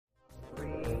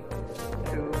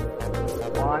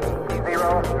Hey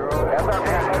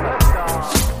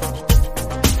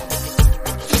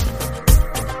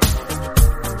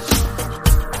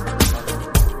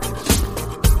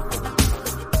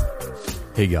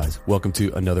guys, welcome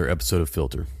to another episode of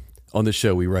Filter. On this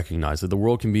show, we recognize that the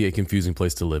world can be a confusing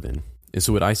place to live in. And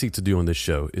so what I seek to do on this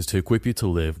show is to equip you to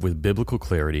live with biblical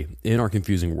clarity in our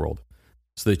confusing world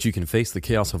so that you can face the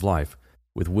chaos of life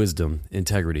with wisdom,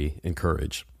 integrity, and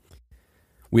courage.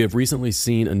 We have recently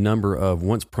seen a number of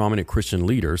once prominent Christian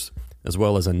leaders, as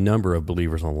well as a number of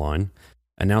believers online,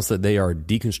 announce that they are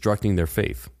deconstructing their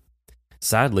faith.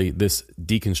 Sadly, this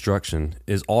deconstruction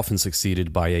is often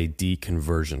succeeded by a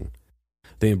deconversion.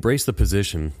 They embrace the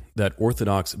position that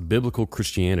Orthodox biblical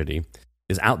Christianity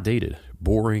is outdated,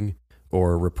 boring,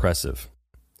 or repressive.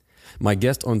 My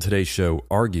guest on today's show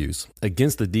argues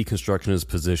against the deconstructionist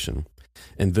position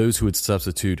and those who would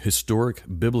substitute historic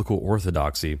biblical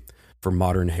orthodoxy for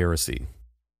modern heresy.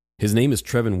 His name is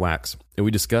Trevin Wax, and we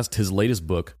discussed his latest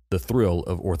book, The Thrill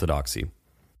of Orthodoxy.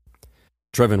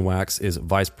 Trevin Wax is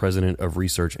Vice President of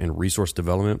Research and Resource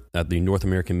Development at the North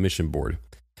American Mission Board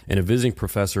and a visiting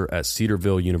professor at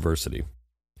Cedarville University.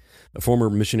 A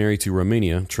former missionary to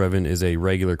Romania, Trevin is a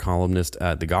regular columnist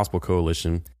at the Gospel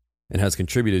Coalition and has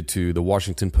contributed to the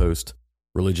Washington Post,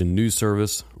 Religion News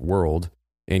Service, World,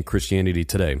 and Christianity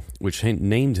Today, which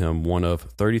named him one of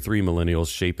 33 millennials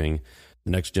shaping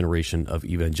the next generation of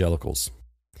evangelicals.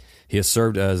 He has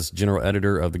served as general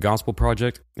editor of the Gospel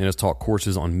Project and has taught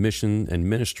courses on mission and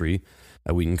ministry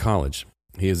at Wheaton College.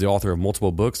 He is the author of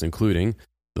multiple books, including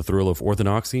The Thrill of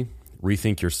Orthodoxy,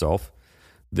 Rethink Yourself,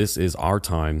 This Is Our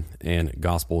Time, and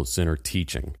Gospel-Centered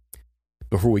Teaching.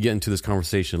 Before we get into this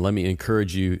conversation, let me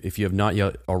encourage you, if you have not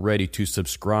yet already, to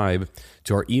subscribe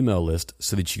to our email list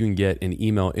so that you can get an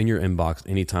email in your inbox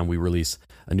anytime we release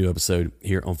a new episode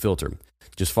here on Filter.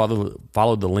 Just follow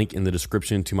the link in the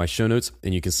description to my show notes,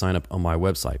 and you can sign up on my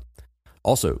website.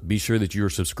 Also, be sure that you are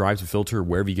subscribed to Filter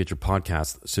wherever you get your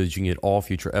podcasts so that you can get all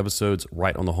future episodes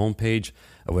right on the homepage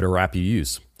of whatever app you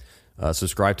use.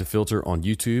 Subscribe to Filter on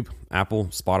YouTube, Apple,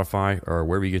 Spotify, or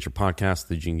wherever you get your podcasts so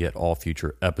that you can get all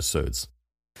future episodes.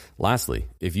 Lastly,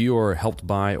 if you are helped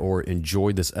by or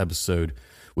enjoyed this episode,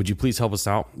 would you please help us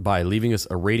out by leaving us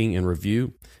a rating and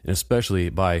review, and especially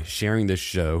by sharing this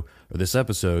show or this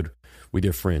episode with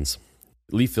your friends.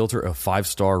 Leave Filter a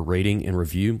 5-star rating and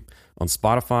review on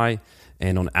Spotify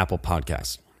and on Apple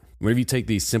Podcasts. Whenever you take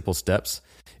these simple steps,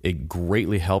 it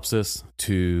greatly helps us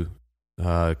to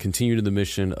continue to the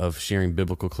mission of sharing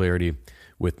biblical clarity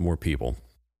with more people.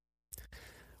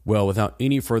 Well, without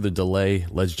any further delay,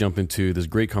 let's jump into this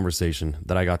great conversation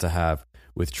that I got to have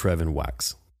with Trevin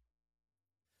Wax.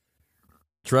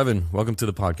 Trevin, welcome to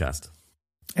the podcast.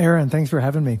 Aaron, thanks for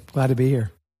having me. Glad to be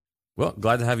here. Well,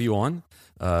 glad to have you on.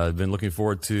 I've been looking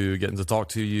forward to getting to talk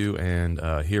to you and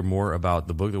hear more about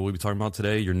the book that we'll be talking about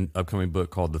today, your upcoming book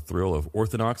called The Thrill of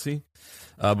Orthodoxy.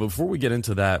 But before we get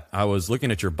into that, I was looking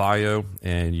at your bio,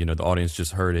 and the audience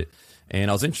just heard it, and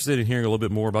I was interested in hearing a little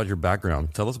bit more about your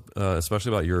background. Tell us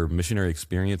especially about your missionary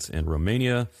experience in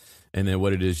Romania, and then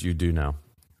what it is you do now.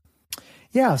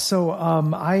 Yeah, so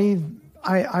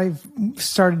I've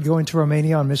started going to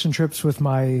Romania on mission trips with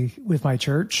my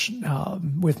church,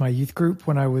 with my youth group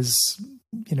when I was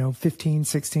 15,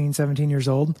 16, 17 years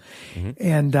old,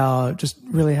 and just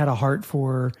really had a heart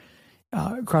for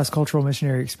cross-cultural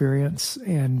missionary experience,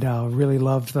 and really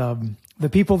loved the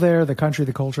people there, the country,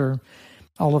 the culture,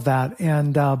 all of that.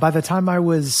 And by the time I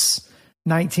was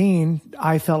 19,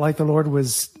 I felt like the Lord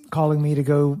was calling me to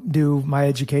go do my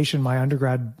education, my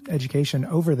undergrad education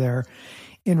over there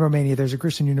in Romania. There's a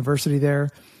Christian university there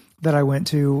that I went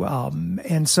to.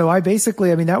 And so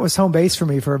that was home base for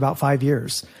me for about 5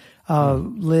 years.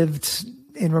 Lived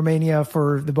in Romania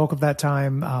for the bulk of that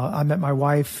time. I met my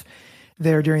wife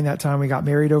there during that time. We got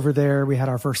married over there. We had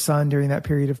our first son during that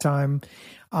period of time.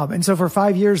 And so for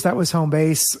 5 years, that was home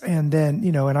base. And then,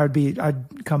 and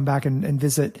I'd come back and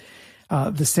visit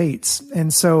the States.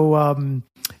 And so,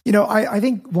 I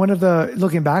think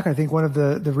looking back, I think one of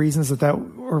the reasons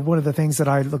or one of the things that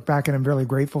I look back and I'm really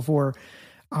grateful for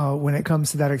when it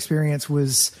comes to that experience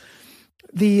was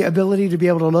the ability to be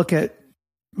able to look at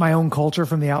my own culture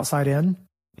from the outside in,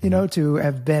 to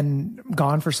have been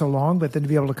gone for so long, but then to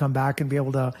be able to come back and be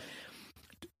able to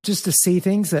just to see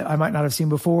things that I might not have seen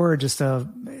before, just to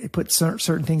put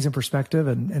certain things in perspective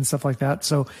and stuff like that.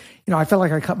 So, I felt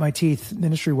like I cut my teeth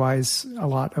ministry wise a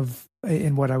lot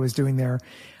in what I was doing there.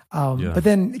 But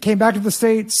then came back to the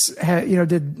States,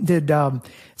 did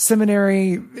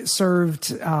seminary,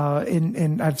 served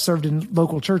I've served in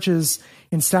local churches,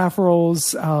 in staff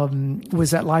roles,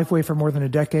 was at Lifeway for more than a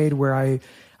decade, where I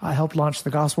I helped launch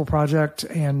the Gospel Project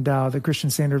and the Christian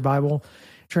Standard Bible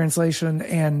translation.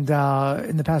 And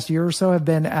in the past year or so, I've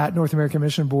been at North American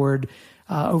Mission Board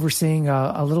overseeing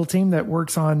a little team that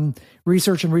works on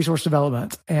research and resource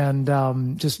development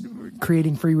and just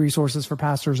creating free resources for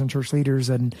pastors and church leaders.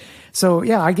 And so,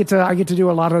 yeah, I get to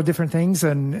do a lot of different things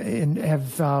and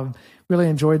have really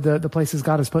enjoyed the places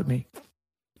God has put me.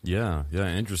 Yeah,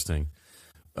 interesting.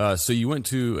 So you went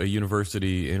to a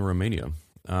university in Romania.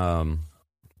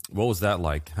 What was that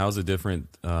like? How's it different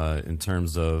in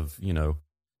terms of,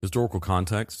 historical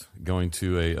context, going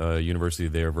to a university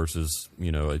there versus,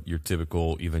 your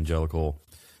typical evangelical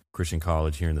Christian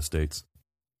college here in the States?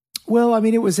 Well, I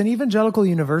mean, it was an evangelical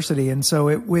university. And so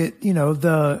I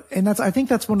think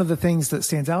that's one of the things that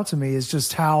stands out to me is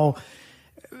just how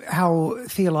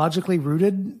theologically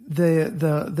rooted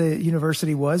the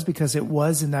university was, because it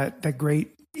was in that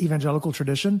great evangelical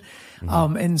tradition.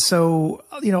 Mm-hmm. And so,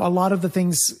 a lot of the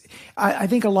things, I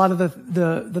think a lot of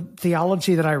the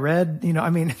theology that I read,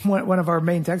 one of our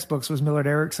main textbooks was Millard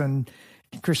Erickson,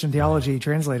 Christian Theology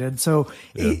Translated. So,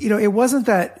 it wasn't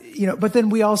that, but then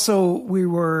we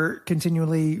were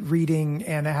continually reading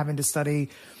and having to study,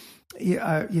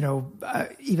 evangelical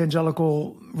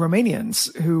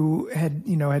Romanians who had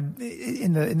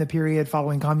in the period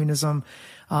following communism,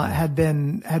 had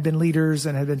been leaders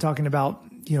and had been talking about,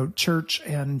 church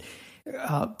and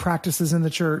practices in the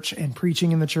church and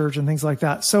preaching in the church and things like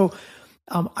that. So,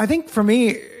 I think for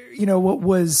me,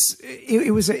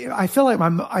 I feel like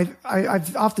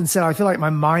I've often said, I feel like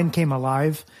my mind came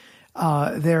alive,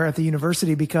 there at the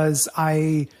university, because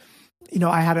there's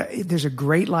a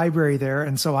great library there.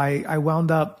 And so I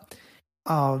wound up,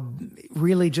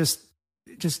 really just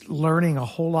learning a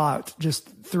whole lot just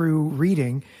through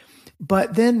reading,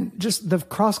 but then just the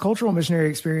cross-cultural missionary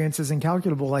experience is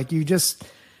incalculable. Like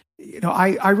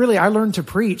I learned to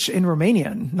preach in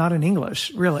Romanian, not in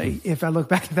English, really, if I look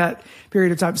back at that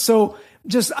period of time. So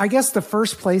I guess the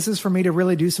first places for me to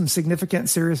really do some significant,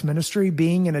 serious ministry,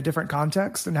 being in a different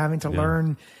context and having to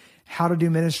learn how to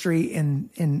do ministry in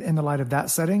the light of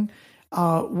that setting,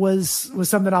 was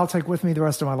something I'll take with me the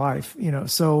rest of my life,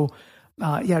 So,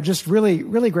 just really,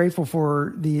 really grateful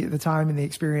for the time and the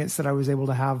experience that I was able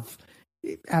to have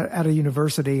at a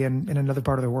university in another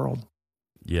part of the world.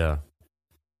 Yeah.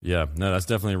 No, that's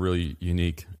definitely a really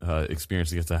unique experience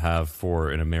to get to have for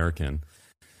an American.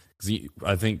 Because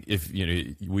I think if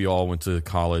we all went to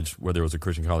college, whether it was a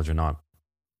Christian college or not,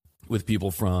 with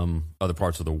people from other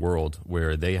parts of the world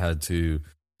where they had to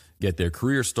get their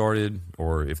career started,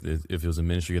 or if it was a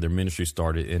ministry, get their ministry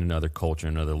started in another culture,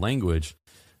 another language.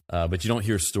 But you don't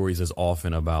hear stories as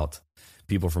often about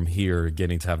people from here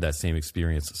getting to have that same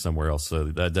experience somewhere else. So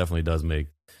that definitely does make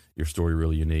your story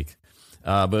really unique.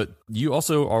 But you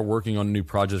also are working on a new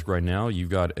project right now. You've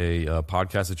got a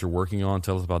podcast that you're working on.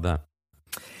 Tell us about that.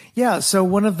 Yeah. So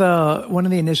one of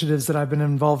the initiatives that I've been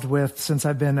involved with since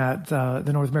I've been at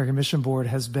the North American Mission Board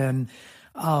has been,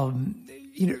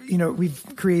 we've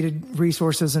created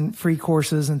resources and free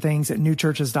courses and things at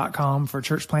newchurches.com for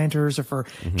church planters or for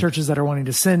churches that are wanting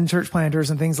to send church planters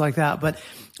and things like that. But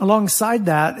alongside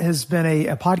that has been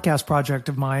a podcast project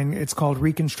of mine. It's called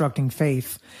Reconstructing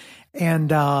Faith.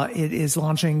 And it is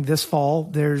launching this fall.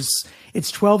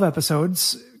 It's 12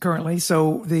 episodes currently.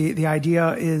 So the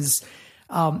idea is,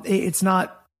 it's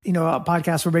not, a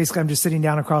podcast where basically I'm just sitting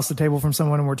down across the table from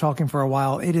someone and we're talking for a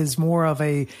while. It is more of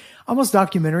a almost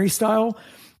documentary style,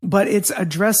 but it's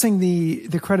addressing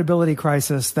the credibility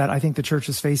crisis that I think the church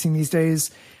is facing these days,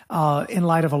 in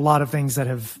light of a lot of things that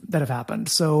have happened.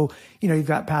 So, you've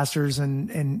got pastors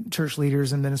and church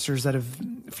leaders and ministers that have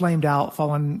flamed out,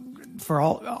 fallen for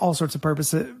all sorts of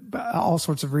purposes, all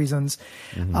sorts of reasons.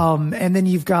 And then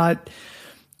you've got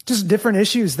just different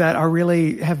issues that are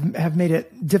really have made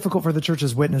it difficult for the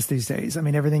church's witness these days. I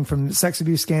mean, everything from sex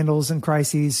abuse scandals and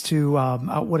crises to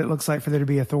what it looks like for there to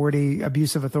be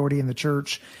abusive authority in the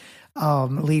church,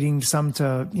 leading some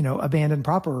to, abandon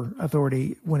proper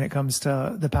authority when it comes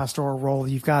to the pastoral role.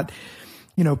 You've got,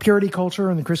 purity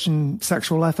culture and the Christian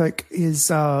sexual ethic is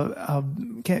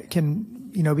can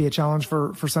be a challenge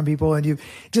for some people. And you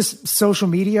just social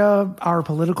media, our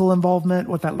political involvement,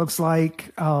 what that looks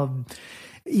like,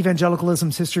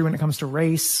 evangelicalism's history when it comes to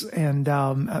race and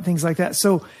things like that.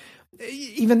 So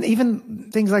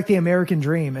even things like the American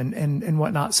dream and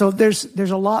whatnot. So there's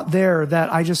a lot there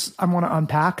that I want to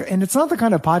unpack. And it's not the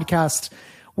kind of podcast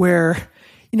where,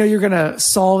 you're going to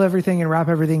solve everything and wrap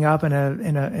everything up in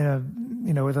a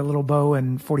with a little bow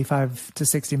in 45 to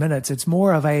 60 minutes. It's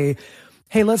more of hey,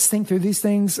 let's think through these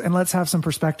things and let's have some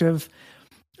perspective.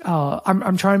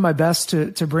 I'm trying my best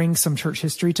to bring some church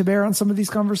history to bear on some of these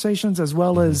conversations, as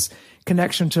well as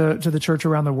connection to the church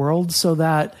around the world, so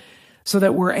that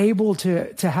we're able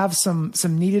to have some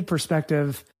needed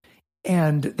perspective,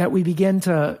 and that we begin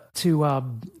to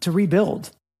rebuild,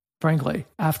 frankly,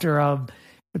 after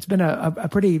it's been a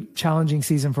pretty challenging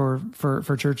season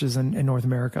for churches in North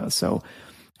America. So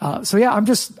yeah, I'm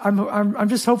just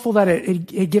hopeful that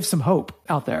it gives some hope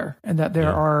out there, and that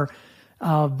there are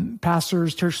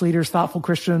pastors, church leaders, thoughtful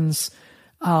Christians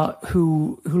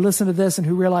who listen to this and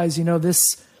who realize,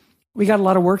 we got a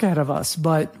lot of work ahead of us,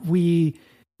 but we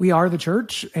are the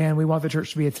church, and we want the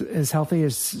church to be as healthy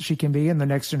as she can be in the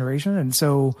next generation. And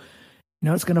so,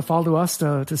 it's going to fall to us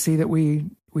to see that we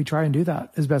try and do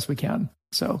that as best we can.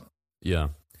 So, yeah,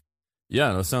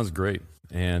 that sounds great.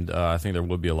 And I think there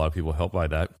will be a lot of people helped by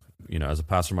that. As a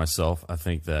pastor myself, I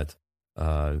think that,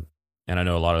 and I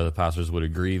know a lot of the pastors would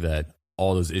agree that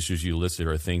all those issues you listed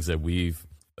are things that we've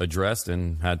addressed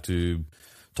and had to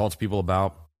talk to people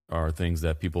about, are things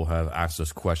that people have asked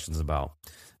us questions about,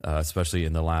 especially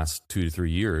in the last 2 to 3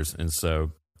 years. And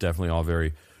so definitely all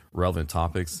very relevant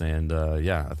topics. And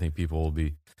I think people will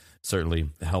be certainly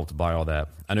helped by all that.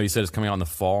 I know you said it's coming out in the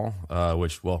fall,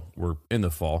 which, we're in the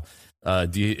fall.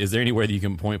 Is there any way that you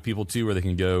can point people to where they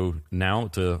can go now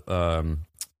to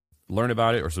learn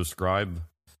about it or subscribe?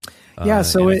 Yeah,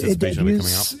 so it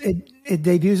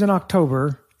debuts in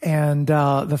October, and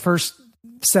the first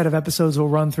set of episodes will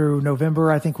run through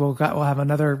November. I think we'll have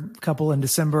another couple in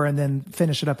December, and then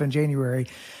finish it up in January.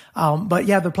 But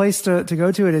yeah, the place to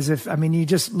go to it is you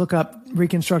just look up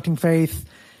Reconstructing Faith,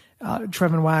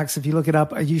 Trevin Wax. If you look it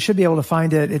up, you should be able to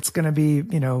find it. It's going to be,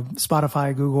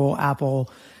 Spotify, Google,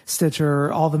 Apple,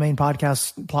 Stitcher, all the main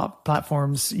podcast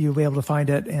platforms. You'll be able to find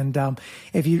it. And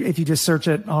if you just search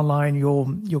it online,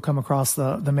 you'll come across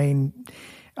the main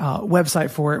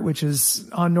website for it, which is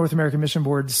on North American Mission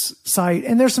Board's site.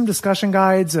 And there's some discussion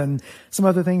guides and some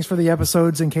other things for the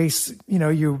episodes in case,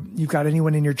 you've got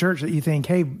anyone in your church that you think,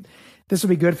 hey, this would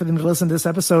be good for them to listen to this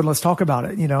episode. Let's talk about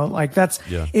it.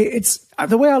 It's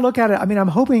the way I look at it. I'm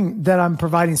hoping that I'm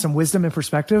providing some wisdom and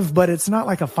perspective, but it's not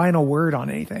like a final word on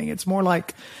anything. It's more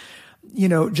like,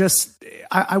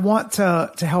 I want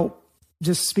to help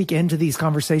just speak into these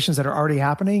conversations that are already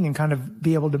happening, and kind of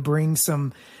be able to bring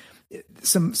some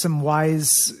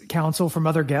wise counsel from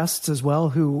other guests as well,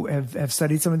 who have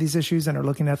studied some of these issues and are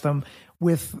looking at them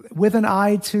with an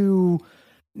eye to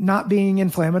not being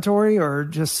inflammatory or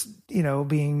just,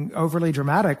 being overly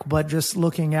dramatic, but just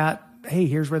looking at, hey,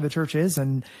 here's where the church is,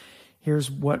 and here's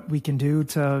what we can do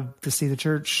to see the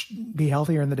church be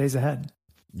healthier in the days ahead.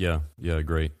 Yeah,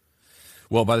 great.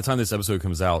 Well, by the time this episode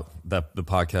comes out, the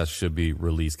podcast should be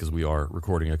released, because we are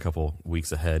recording a couple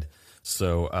weeks ahead.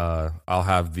 So I'll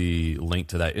have the link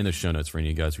to that in the show notes for any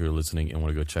of you guys who are listening and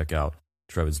want to go check out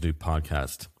Trevin's new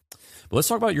podcast. But let's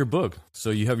talk about your book.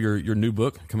 So you have your new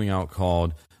book coming out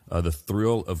called The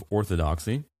Thrill of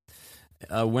Orthodoxy.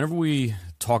 Whenever we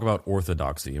talk about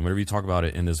orthodoxy, and whenever you talk about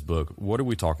it in this book, what are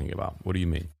we talking about? What do you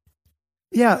mean?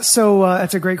 Yeah, so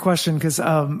that's a great question, because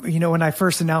when I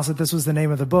first announced that this was the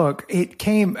name of the book,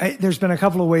 there's been a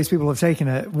couple of ways people have taken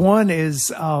it. One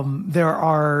is I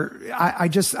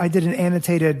did an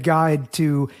annotated guide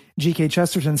to G.K.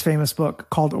 Chesterton's famous book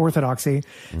called Orthodoxy.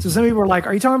 Mm-hmm. So some people were like,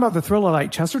 "Are you talking about the thrill of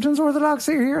Chesterton's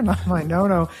orthodoxy here?" And I'm like,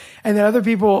 no. And then other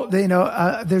people,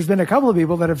 there's been a couple of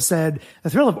people that have said the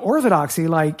thrill of orthodoxy,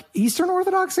 like Eastern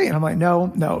Orthodoxy, and I'm like,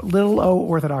 no, little o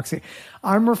orthodoxy.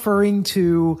 I'm referring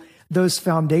to those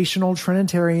foundational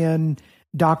Trinitarian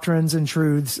doctrines and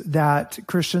truths that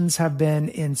Christians have been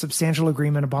in substantial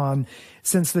agreement upon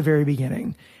since the very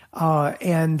beginning.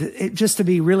 Just to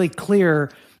be really clear,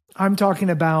 I'm talking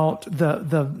about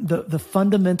the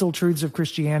fundamental truths of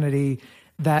Christianity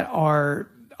that are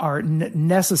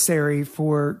necessary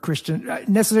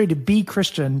necessary to be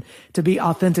Christian, to be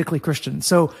authentically Christian.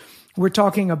 So we're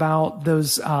talking about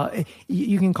those,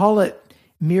 you can call it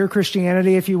mere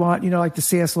Christianity if you want, like the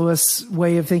C.S. Lewis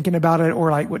way of thinking about it,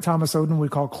 or like what Thomas Oden would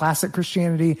call classic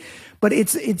Christianity. But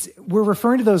we're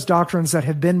referring to those doctrines that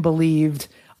have been believed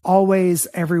always,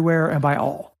 everywhere, and by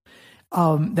all,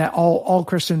 that all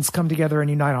Christians come together and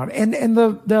unite on. And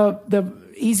the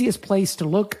easiest place to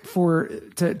look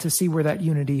to see where that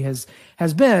unity has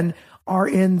been are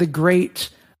in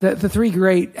the three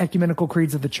great ecumenical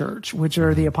creeds of the church, which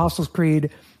are the Apostles' Creed,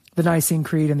 the Nicene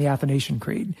Creed, and the Athanasian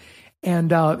Creed.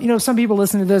 And, some people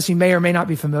listening to this, you may or may not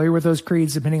be familiar with those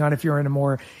creeds, depending on if you're in a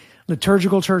more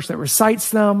liturgical church that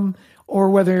recites them, or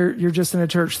whether you're just in a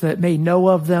church that may know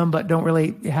of them, but don't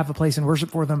really have a place in worship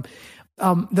for them.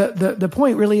 the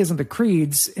point really isn't the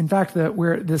creeds. In fact,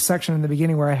 where this section in the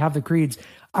beginning where I have the creeds,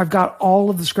 I've got all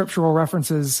of the scriptural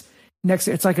references next.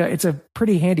 It's a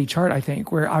pretty handy chart, I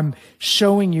think, where I'm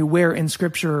showing you where in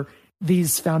Scripture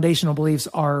these foundational beliefs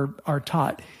are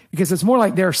taught, because it's more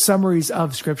like they're summaries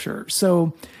of Scripture.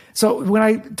 So when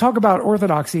I talk about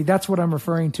orthodoxy, that's what I'm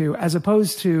referring to, as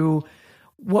opposed to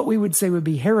what we would say would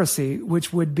be heresy,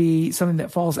 which would be something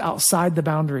that falls outside the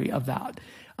boundary of that.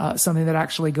 Something that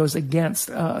actually goes against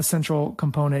a central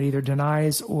component, either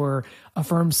denies or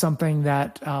affirms something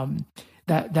that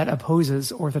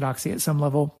opposes orthodoxy at some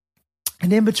level.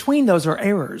 And in between those are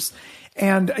errors.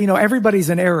 And, everybody's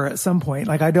an error at some point.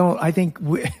 Like, I think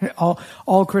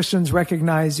all Christians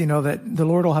recognize, that the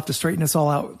Lord will have to straighten us all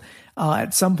out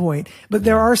at some point. But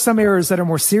there are some errors that are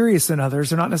more serious than others.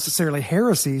 They're not necessarily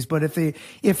heresies, but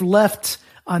if left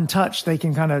untouched, we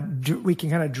can kind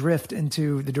of drift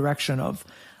into the direction of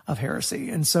heresy.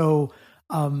 And so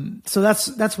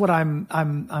that's what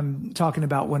I'm talking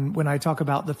about when I talk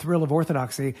about the thrill of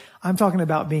orthodoxy. I'm talking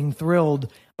about being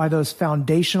thrilled by those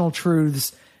foundational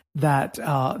truths that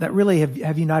really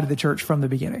have united the church from the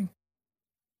beginning.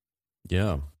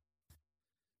 Yeah.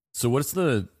 So what's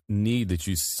the need that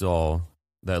you saw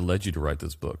that led you to write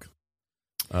this book?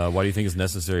 Why do you think it's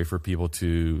necessary for people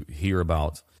to hear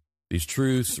about these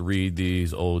truths, read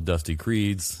these old dusty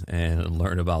creeds, and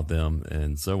learn about them,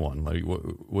 and so on? Like,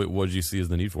 what did you see as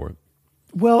the need for it?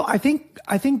 Well, I think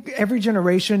every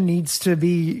generation needs to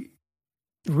be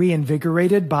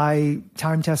reinvigorated by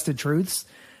time-tested truths.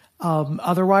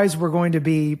 Otherwise, we're going to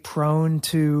be prone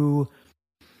to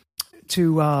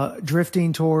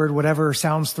drifting toward whatever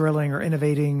sounds thrilling or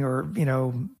innovating or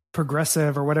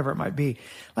progressive or whatever it might be.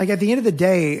 Like, at the end of the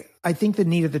day, I think the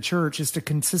need of the church is to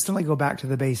consistently go back to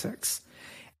the basics.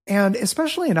 And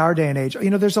especially in our day and age,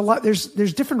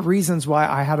 there's different reasons why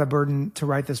I had a burden to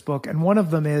write this book. And one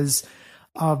of them is,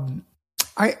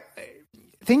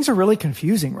 things are really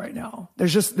confusing right now.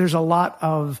 There's a lot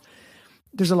of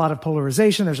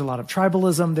polarization. There's a lot of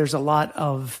tribalism. There's a lot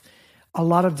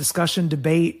of discussion,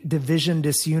 debate, division,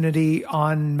 disunity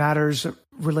on matters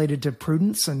related to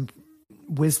prudence and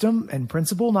wisdom and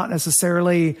principle, not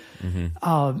necessarily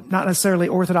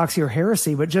orthodoxy or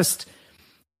heresy, but just,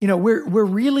 we're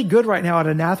really good right now at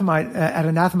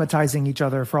anathematizing each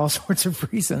other for all sorts of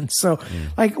reasons. So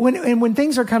like when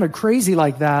things are kind of crazy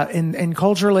like that, and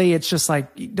culturally it's just like,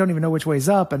 you don't even know which way's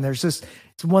up, and it's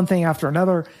one thing after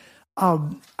another.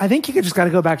 I think you just got to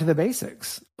go back to the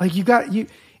basics. Like and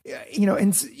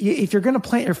if you're going to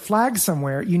plant your flag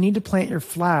somewhere, you need to plant your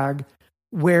flag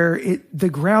where the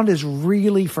ground is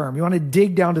really firm. You want to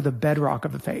dig down to the bedrock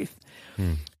of the faith.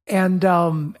 And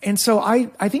so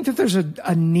I think that there's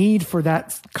a need for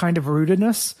that kind of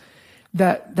rootedness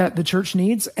that the church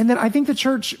needs. And then I think the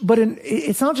church,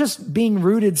 it's not just being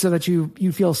rooted so that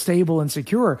you feel stable and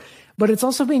secure, but it's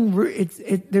also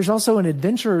there's also an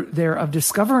adventure there of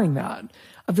discovering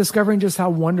just how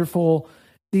wonderful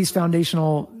these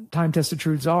foundational time-tested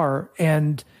truths are,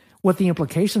 and what the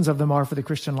implications of them are for the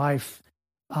Christian life,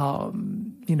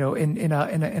 in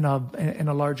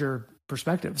a larger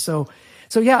perspective. So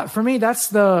yeah, for me,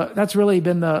 that's really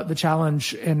been the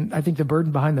challenge, and I think the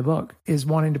burden behind the book is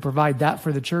wanting to provide that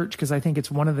for the church, because I think it's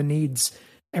one of the needs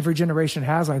every generation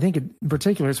has. I think in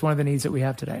particular, it's one of the needs that we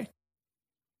have today.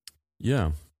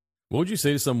 Yeah. What would you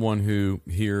say to someone who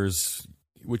hears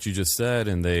what you just said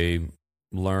and they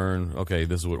learn, okay,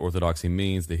 this is what orthodoxy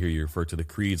means? They hear you refer to the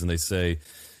creeds and they say,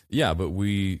 yeah, but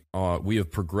we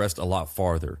have progressed a lot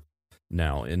farther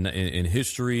now in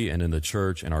history and in the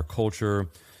church and our culture.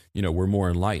 We're more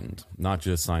enlightened, not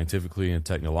just scientifically and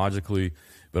technologically,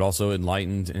 but also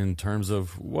enlightened in terms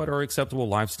of what are acceptable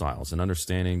lifestyles, and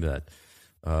understanding that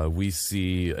we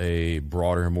see a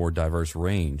broader and more diverse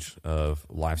range of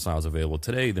lifestyles available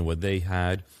today than what they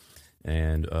had,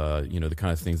 and the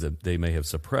kind of things that they may have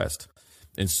suppressed.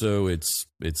 And so it's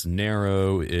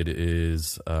narrow, it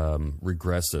is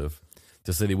regressive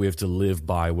to say that we have to live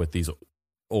by what these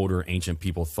older ancient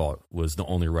people thought was the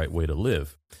only right way to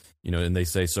live. And they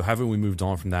say, so haven't we moved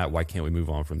on from that? Why can't we move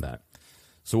on from that?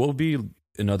 So what would be,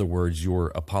 in other words,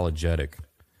 your apologetic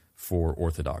for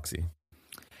orthodoxy?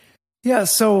 Yeah,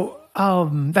 so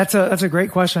that's a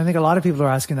great question. I think a lot of people are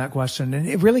asking that question, and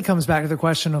it really comes back to the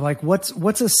question of like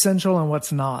what's essential and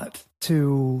what's not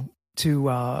to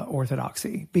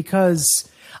orthodoxy. Because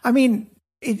I mean,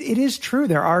 it is true,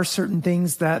 there are certain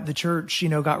things that the church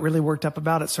got really worked up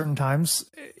about at certain times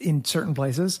in certain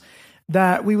places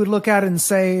that we would look at and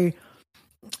say,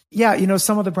 yeah,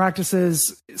 some of the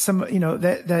practices,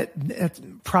 that's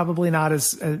probably not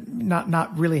as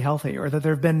not really healthy, or that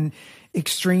there have been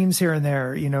extremes here and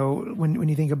there. When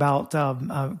you think about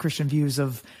Christian views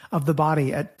of the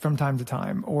body from time to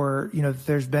time, or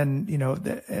there's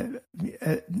been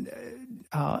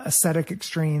ascetic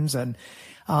extremes and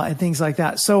things like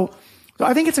that. So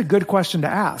I think it's a good question to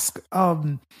ask.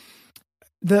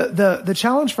 The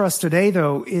challenge for us today,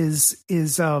 though, is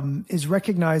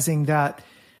recognizing that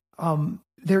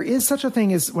there is such a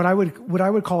thing as what I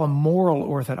would call a moral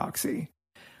orthodoxy.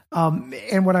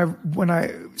 And when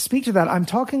I speak to that, I'm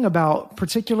talking about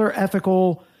particular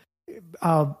ethical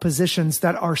positions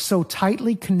that are so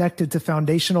tightly connected to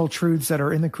foundational truths that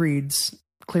are in the creeds,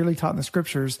 clearly taught in the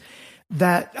scriptures,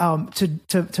 that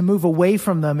to move away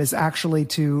from them is actually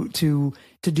to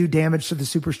do damage to the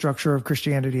superstructure of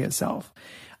Christianity itself.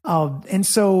 And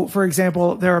so, for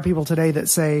example, there are people today that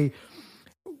say,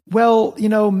 well,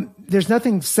 there's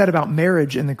nothing said about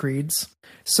marriage in the creeds.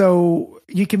 So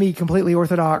you can be completely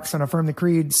orthodox and affirm the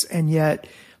creeds and yet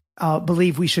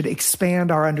believe we should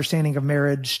expand our understanding of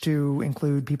marriage to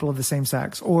include people of the same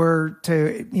sex, or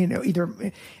to, either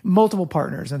multiple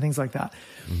partners and things like that.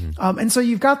 Mm-hmm. And so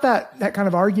you've got that kind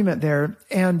of argument there.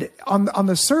 And on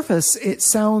the surface,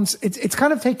 it's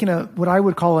kind of taking what I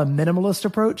would call a minimalist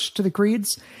approach to the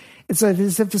creeds. It's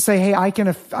as if to say, hey, I can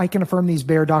affirm these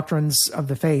bare doctrines of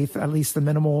the faith, at least the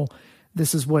minimal.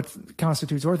 This is what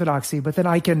constitutes orthodoxy, but then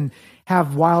I can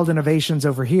have wild innovations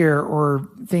over here, or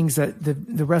things that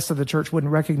the rest of the church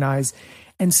wouldn't recognize,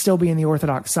 and still be in the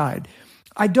orthodox side.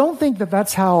 I don't think that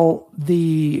that's how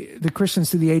the Christians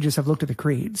through the ages have looked at the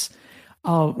creeds.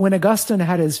 When Augustine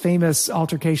had his famous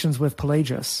altercations with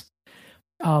Pelagius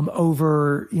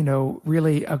over,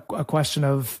 really a question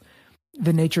of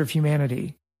the nature of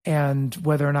humanity and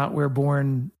whether or not we're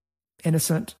born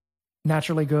innocent,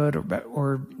 naturally good,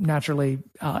 or naturally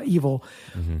evil,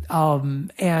 mm-hmm.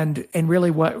 And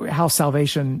really how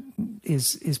salvation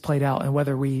is played out, and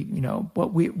whether we,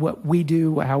 what we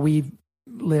do, how we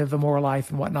live a moral life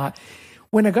and whatnot.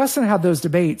 When Augustine had those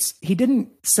debates, he didn't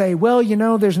say, well,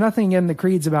 there's nothing in the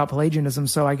creeds about Pelagianism,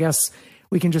 so I guess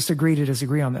we can just agree to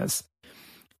disagree on this.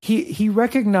 He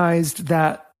recognized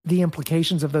that the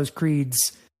implications of those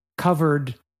creeds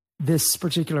covered this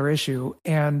particular issue,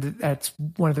 and that's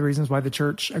one of the reasons why the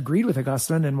church agreed with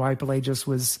Augustine and why Pelagius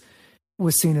was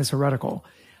seen as heretical.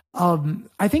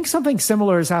 I think something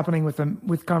similar is happening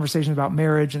with conversations about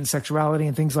marriage and sexuality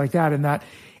and things like that, and that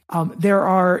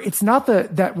it's not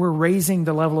that we're raising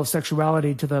the level of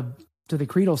sexuality to the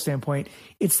creedal standpoint.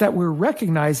 It's that we're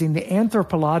recognizing the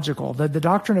anthropological, the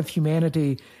doctrine of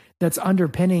humanity that's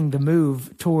underpinning the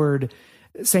move toward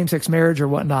same-sex marriage or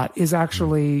whatnot is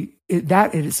actually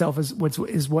that in itself is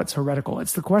what's heretical.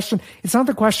 It's the question. It's not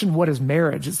the question, what is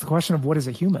marriage? It's the question of what is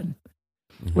a human?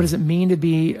 Mm-hmm. What does it mean to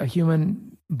be a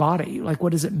human body? Like,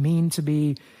 what does it mean to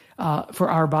be for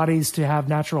our bodies to have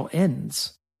natural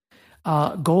ends,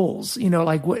 goals?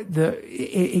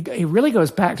 It really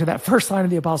goes back to that first line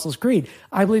of the Apostles' Creed.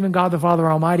 I believe in God the Father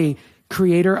Almighty,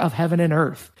 creator of heaven and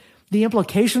earth. The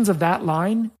implications of that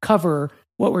line cover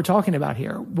what we're talking about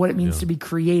here, what it means to be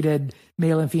created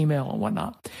male and female and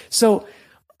whatnot. So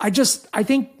I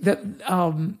think that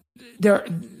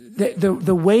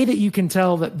the way that you can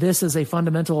tell that this is a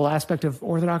fundamental aspect of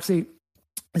orthodoxy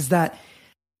is that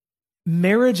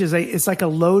marriage it's like a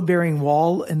load-bearing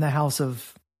wall in the house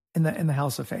of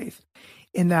faith,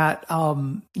 in that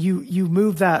you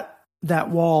move that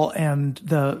wall and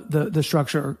the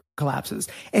structure collapses.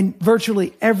 And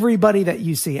virtually everybody that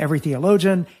you see, every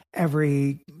theologian,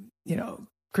 every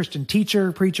Christian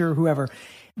teacher, preacher, whoever,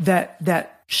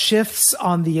 that shifts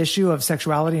on the issue of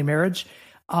sexuality and marriage,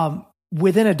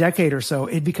 within a decade or so,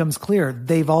 it becomes clear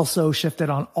they've also shifted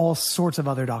on all sorts of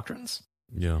other doctrines.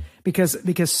 Yeah.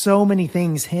 Because so many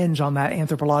things hinge on that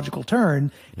anthropological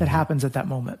turn that mm-hmm. happens at that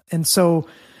moment. And so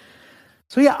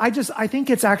yeah, I think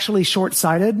it's actually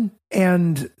short-sighted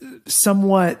and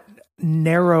somewhat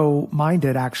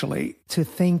narrow-minded, actually, to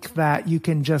think that you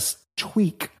can just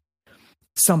tweak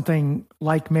something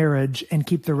like marriage and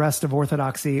keep the rest of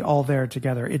orthodoxy all there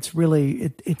together. It's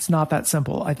really, it's not that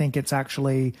simple. I think it's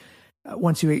actually,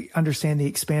 once you understand the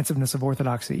expansiveness of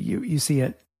orthodoxy, you see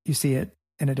it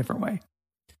in a different way.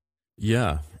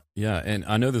 Yeah. Yeah. And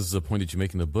I know this is a point that you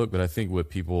make in the book, but I think what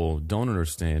people don't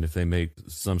understand, if they make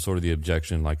some sort of the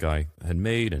objection like I had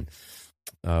made and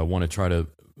want to try to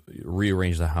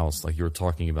rearrange the house like you were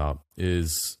talking about,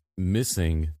 is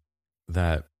missing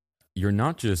that you're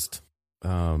not just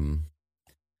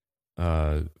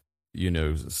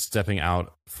stepping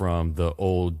out from the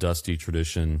old dusty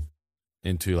tradition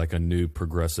into like a new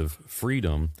progressive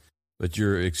freedom, but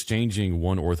you're exchanging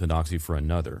one orthodoxy for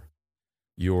another.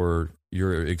 you're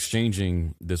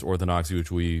exchanging this orthodoxy,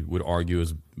 which we would argue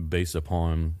is based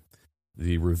upon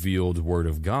the revealed Word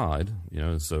of God,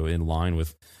 so in line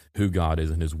with who God is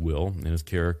and His will and His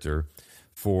character,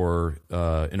 for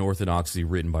an orthodoxy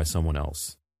written by someone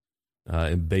else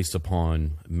and based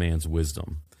upon man's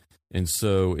wisdom. And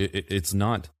so it's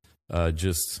not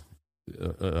just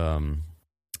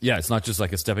it's not just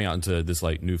like a stepping out into this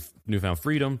like newfound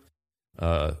freedom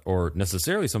or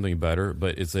necessarily something better,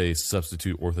 but it's a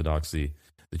substitute orthodoxy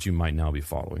that you might now be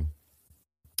following.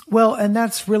 Well, and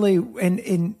that's really,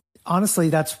 and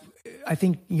honestly, I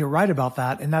think you're right about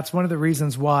that. And that's one of the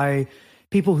reasons why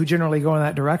people who generally go in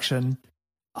that direction,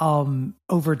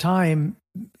 over time,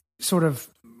 sort of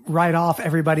write off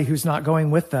everybody who's not going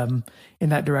with them in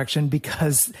that direction,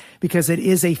 because it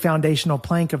is a foundational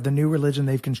plank of the new religion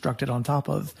they've constructed on top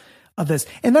of this.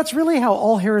 And that's really how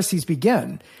all heresies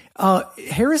begin.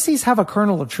 Heresies have a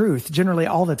kernel of truth generally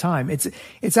all the time.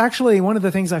 It's actually one of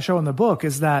the things I show in the book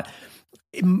is that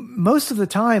most of the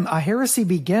time, a heresy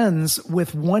begins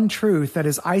with one truth that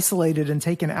is isolated and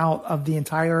taken out of the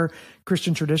entire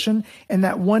Christian tradition. And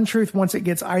that one truth, once it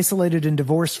gets isolated and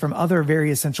divorced from other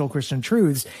very essential Christian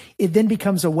truths, it then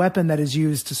becomes a weapon that is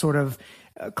used to sort of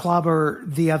clobber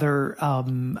the other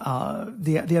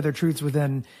truths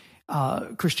within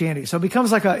Christianity. So it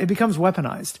becomes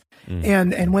weaponized.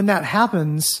 And when that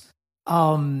happens,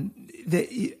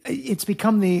 it's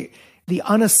become the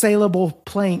unassailable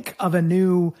plank of a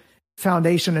new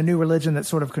foundation, a new religion that's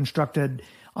sort of constructed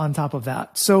on top of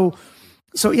that. So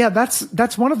yeah,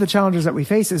 that's one of the challenges that we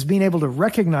face, is being able to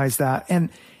recognize that. And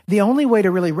the only way to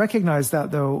really recognize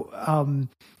that, though,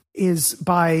 is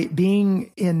by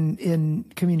being in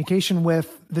communication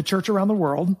with the church around the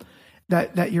world,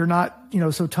 that you're not,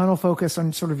 so tunnel focused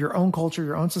on sort of your own culture,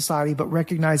 your own society, but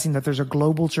recognizing that there's a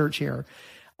global church here.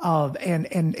 And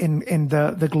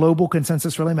the global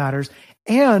consensus really matters,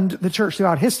 and the church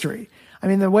throughout history. I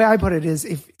mean, the way I put it is,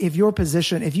 if you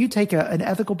take an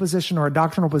ethical position or a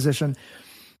doctrinal position,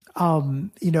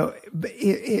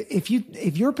 if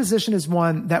your position is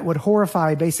one that would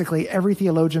horrify basically every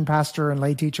theologian, pastor, and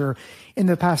lay teacher in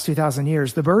the past 2,000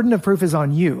 years, the burden of proof is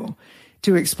on you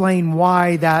to explain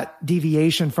why that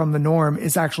deviation from the norm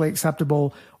is actually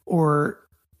acceptable, or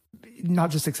not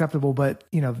just acceptable, but,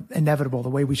 inevitable, the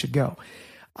way we should go.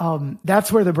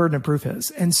 That's where the burden of proof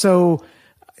is. And so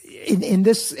in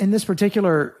this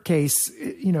particular case,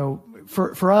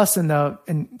 for us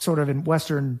in sort of in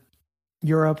Western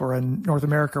Europe or in North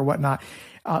America or whatnot,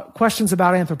 questions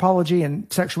about anthropology and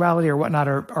sexuality or whatnot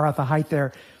are at the height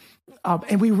there.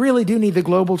 And we really do need the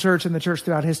global church and the church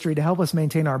throughout history to help us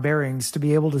maintain our bearings, to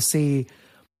be able to see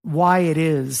why it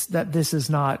is that this is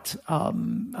not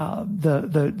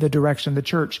the direction the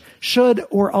church should,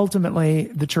 or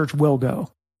ultimately the church will go.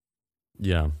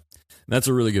 Yeah, that's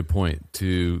a really good point,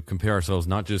 to compare ourselves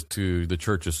not just to the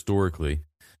church historically,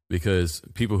 because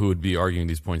people who would be arguing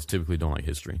these points typically don't like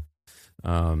history,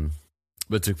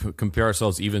 but to compare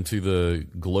ourselves even to the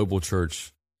global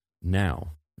church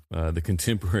now, the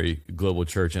contemporary global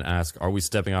church, and ask, are we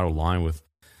stepping out of line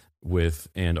with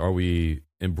and are we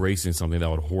embracing something that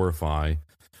would horrify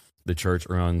the church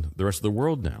around the rest of the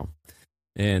world now?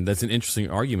 And that's an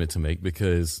interesting argument to make,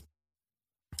 because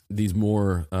these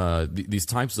these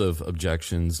types of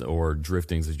objections or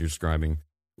driftings that you're describing,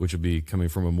 which would be coming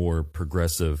from a more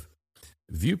progressive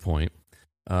viewpoint,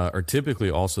 are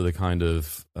typically also the kind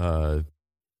of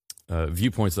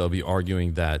viewpoints that will be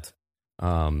arguing that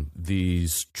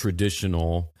these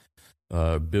traditional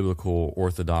biblical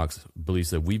orthodox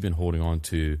beliefs that we've been holding on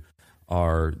to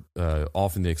are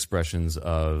often the expressions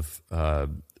of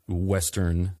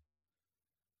Western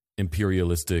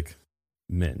imperialistic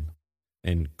men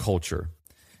and culture.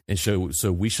 And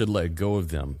so we should let go of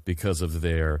them because of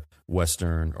their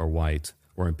Western or white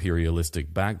or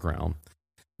imperialistic background.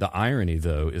 The irony,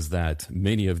 though, is that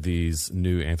many of these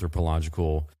new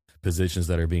anthropological positions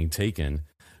that are being taken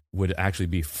would actually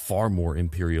be far more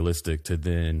imperialistic to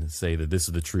then say that this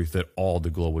is the truth that all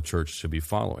the global church should be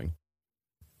following.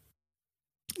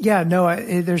 Yeah, no,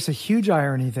 there's a huge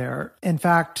irony there. In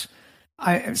fact,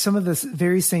 some of the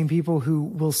very same people who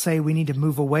will say we need to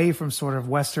move away from sort of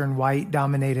Western white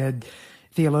dominated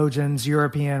theologians,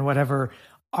 European, whatever,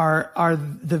 are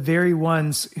the very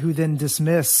ones who then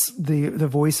dismiss the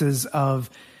voices of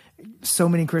so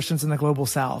many Christians in the global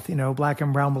South, Black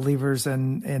and brown believers,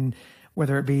 and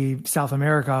whether it be South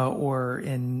America or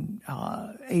in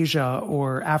Asia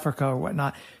or Africa or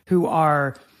whatnot, who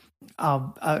are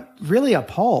really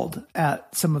appalled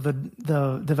at some of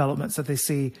the developments that they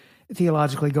see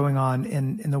theologically going on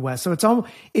in the West. So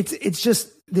it's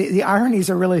just the ironies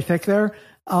are really thick there.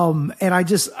 And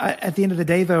at the end of the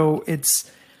day, though,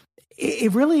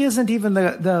 it really isn't even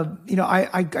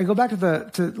I go back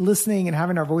to listening and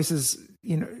having our voices,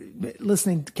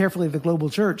 listening carefully to the global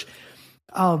church.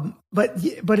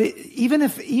 Even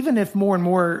if more and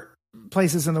more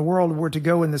places in the world were to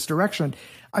go in this direction,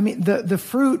 I mean, the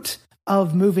fruit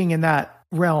of moving in that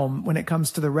realm when it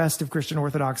comes to the rest of Christian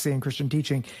orthodoxy and Christian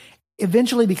teaching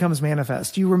eventually becomes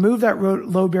manifest. You remove that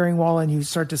load-bearing wall and you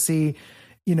start to see,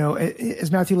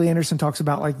 as Matthew Lee Anderson talks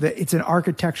about, like it's an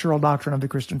architectural doctrine of the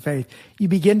Christian faith. You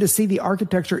begin to see the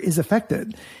architecture is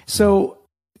affected. So,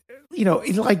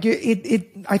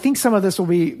 I think some of this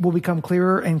will become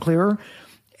clearer and clearer.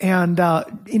 And,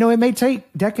 it may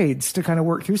take decades to kind of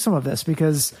work through some of this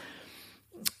because,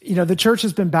 the church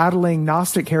has been battling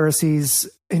Gnostic heresies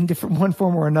in one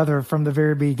form or another from the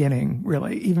very beginning,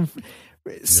 really, even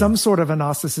some sort of a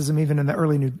Gnosticism, even in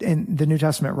the New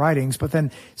Testament writings, but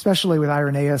then especially with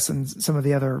Irenaeus and some of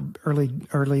the other early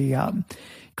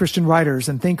Christian writers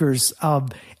and thinkers.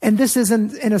 And this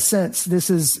isn't, in a sense, this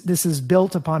is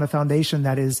built upon a foundation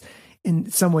that is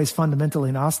in some ways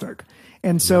fundamentally Gnostic.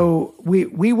 And so we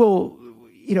will,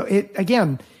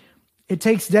 it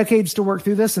takes decades to work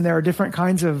through this, and there are different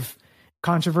kinds of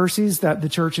controversies that the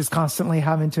church is constantly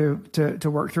having to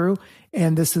work through.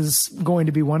 And this is going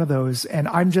to be one of those. And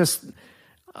I'm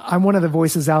one of the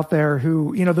voices out there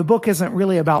who, the book isn't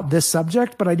really about this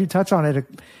subject, but I do touch on it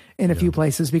in a few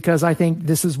places because I think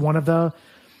this is one of the,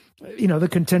 the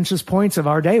contentious points of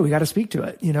our day. We got to speak to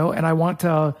it, and I want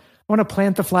to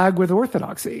plant the flag with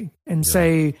orthodoxy and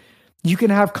say, you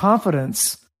can have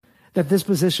confidence that this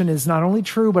position is not only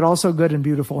true, but also good and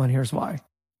beautiful. And here's why.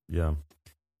 Yeah.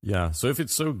 Yeah. So if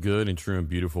it's so good and true and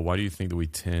beautiful, why do you think that we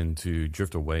tend to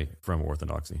drift away from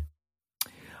orthodoxy?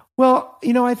 Well,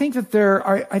 I think that there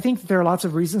are lots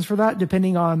of reasons for that,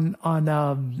 depending on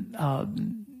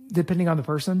the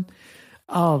person.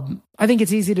 I think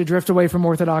it's easy to drift away from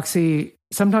orthodoxy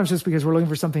sometimes just because we're looking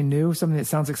for something new, something that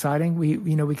sounds exciting.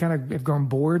 We kind of have grown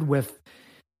bored with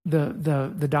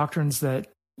the doctrines that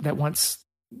once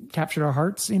captured our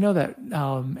hearts, and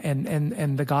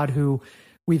the God who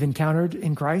we've encountered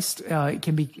in Christ. It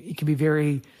can be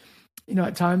very,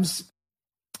 at times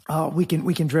we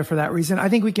can drift for that reason. I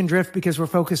think we can drift because we're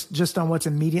focused just on what's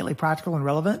immediately practical and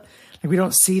relevant. Like we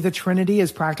don't see the Trinity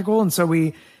as practical, and so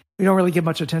we don't really give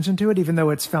much attention to it, even though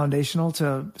it's foundational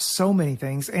to so many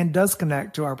things and does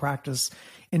connect to our practice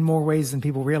in more ways than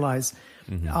people realize.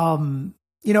 Mm-hmm.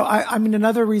 I mean,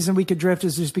 another reason we could drift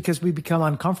is just because we become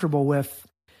uncomfortable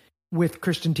with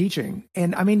Christian teaching.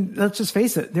 And I mean, let's just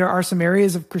face it, there are some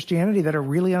areas of Christianity that are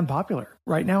really unpopular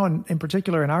right now, and in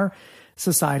particular in our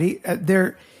society.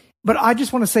 But I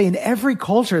just want to say in every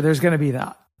culture, there's going to be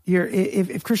that.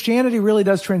 If Christianity really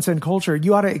does transcend culture,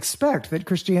 you ought to expect that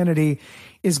Christianity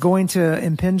is going to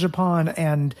impinge upon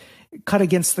and cut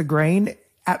against the grain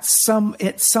at some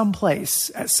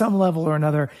place, at some level or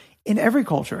another, in every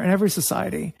culture, in every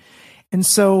society. And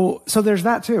so there's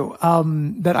that too,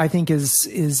 that I think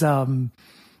is an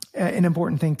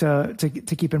important thing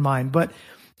to keep in mind. But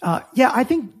I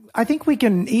think we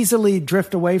can easily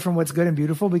drift away from what's good and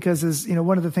beautiful because, as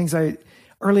one of the things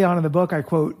early on in the book, I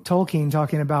quote Tolkien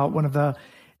talking about one of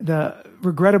the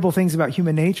regrettable things about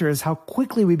human nature is how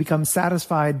quickly we become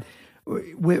satisfied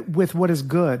with what is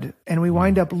good, and we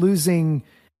wind up losing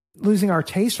our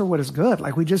taste for what is good.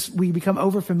 Like we become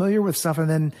over familiar with stuff, and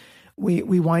then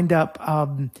we wind up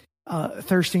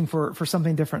thirsting for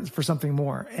something different, for something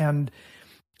more. And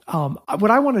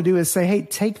what I want to do is say, hey,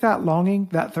 take that longing,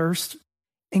 that thirst,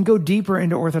 and go deeper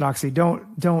into orthodoxy.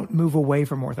 Don't move away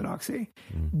from orthodoxy.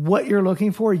 What you're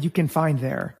looking for, you can find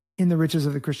there in the riches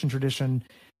of the Christian tradition.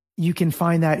 You can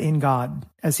find that in God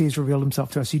as He's revealed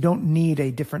Himself to us. You don't need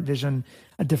a different vision,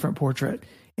 a different portrait,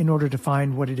 in order to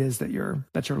find what it is that you're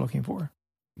looking for.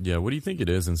 Yeah, what do you think it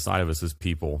is inside of us as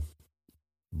people,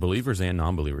 believers and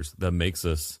non-believers, that makes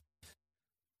us,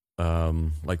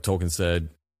 like Tolkien said,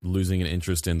 losing an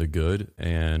interest in the good,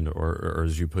 and or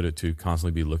as you put it, to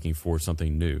constantly be looking for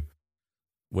something new?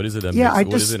 What is it that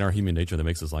what is it in our human nature that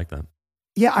makes us like that?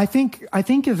 Yeah, I think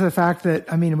of the fact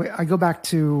that, I mean, I go back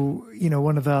to,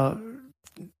 one of the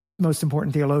most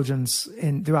important theologians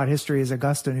throughout history is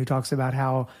Augustine, who talks about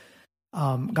how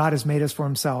God has made us for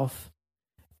Himself,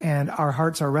 and our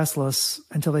hearts are restless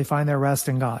until they find their rest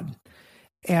in God.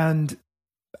 And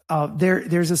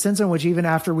there's a sense in which even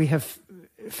after we have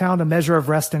found a measure of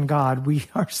rest in God, we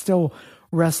are still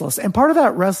restless. And part of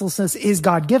that restlessness is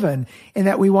God-given, in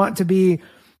that we want to be,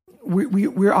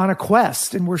 we're on a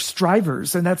quest and we're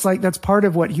strivers. And that's part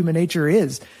of what human nature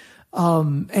is.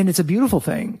 And it's a beautiful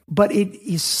thing, but it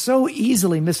is so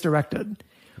easily misdirected.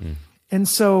 And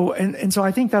so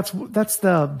I think that's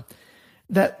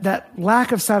that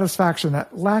lack of satisfaction,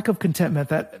 that lack of contentment,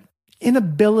 that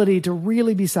inability to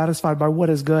really be satisfied by what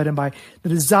is good and by the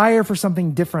desire for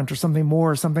something different or something more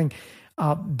or something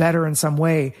better in some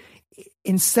way,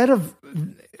 instead of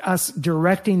us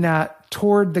directing that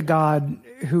toward the God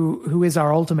who is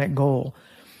our ultimate goal,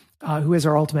 who is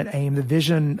our ultimate aim, the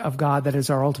vision of God that is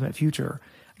our ultimate future.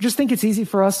 I just think it's easy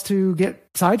for us to get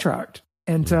sidetracked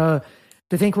and to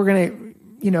think we're going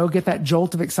to, get that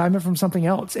jolt of excitement from something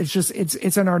else. It's just,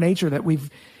 it's in our nature that we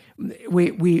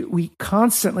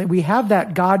constantly have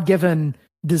that God-given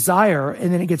desire,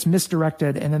 and then it gets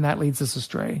misdirected, and then that leads us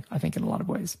astray, I think, in a lot of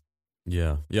ways.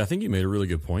 Yeah. I think you made a really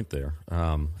good point there.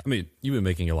 You've been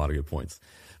making a lot of good points,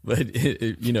 but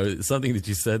something that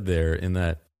you said there, in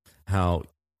that how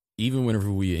even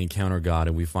whenever we encounter God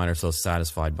and we find ourselves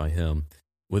satisfied by Him,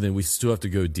 well, then we still have to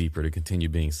go deeper to continue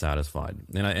being satisfied.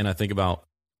 And I think about,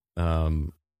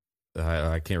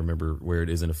 I can't remember where it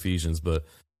is in Ephesians, but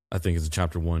I think it's in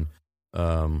chapter 1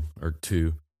 or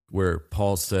 2, where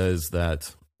Paul says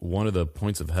that one of the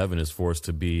points of heaven is for us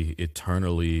to be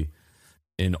eternally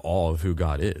in awe of who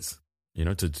God is,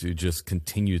 to just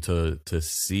continue to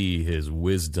see His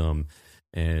wisdom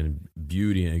and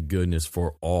beauty and goodness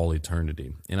for all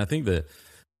eternity. And I think that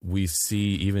we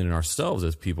see even in ourselves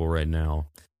as people right now,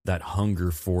 that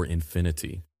hunger for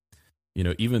infinity.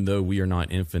 Even though we are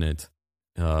not infinite,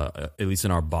 at least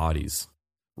in our bodies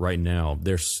right now,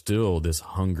 there's still this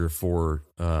hunger for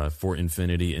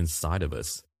infinity inside of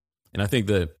us. And I think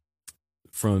that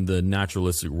from the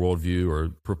naturalistic worldview, or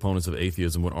proponents of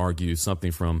atheism would argue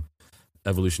something from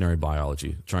evolutionary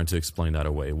biology, trying to explain that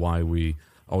away, why we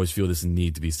always feel this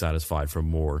need to be satisfied for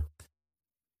more.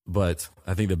 But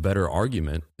I think the better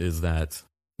argument is that,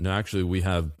 no, actually we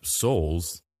have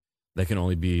souls that can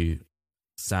only be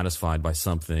satisfied by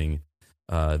something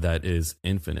that is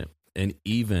infinite. And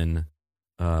even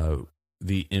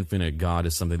the infinite God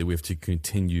is something that we have to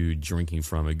continue drinking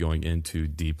from and going into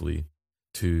deeply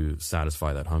to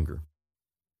satisfy that hunger.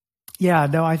 Yeah,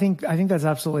 no, I think that's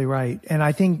absolutely right. And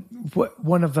I think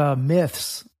one of the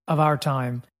myths of our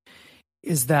time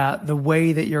is that the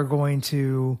way that you're going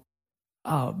to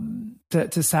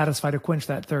satisfy, to quench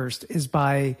that thirst, is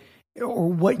by, or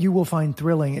what you will find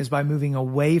thrilling is by moving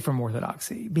away from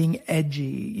orthodoxy, being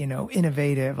edgy,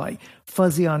 innovative, like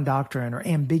fuzzy on doctrine, or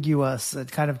ambiguous,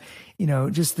 kind of,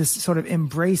 just this sort of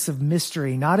embrace of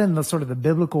mystery, not in the sort of the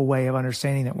biblical way of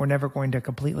understanding that we're never going to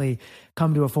completely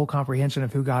come to a full comprehension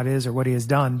of who God is or what He has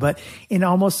done, but in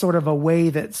almost sort of a way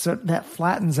that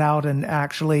flattens out and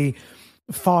actually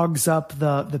fogs up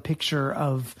the picture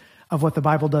of what the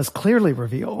Bible does clearly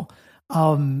reveal.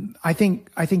 I think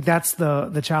that's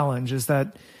the challenge, is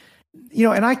that,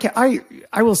 and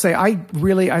I will say,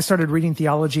 I started reading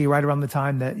theology right around the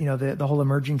time that, the whole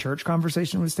emerging church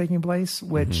conversation was taking place,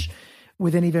 which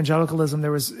within evangelicalism,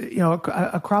 there was,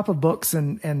 a crop of books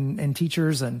and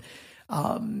teachers and,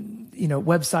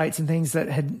 websites and things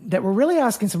that were really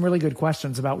asking some really good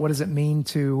questions about what does it mean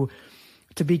to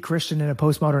be Christian in a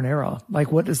postmodern era?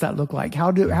 Like, what does that look like?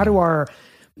 How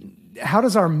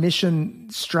does our mission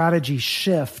strategy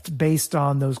shift based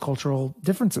on those cultural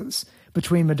differences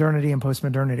between modernity and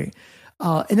postmodernity?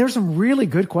 And there's some really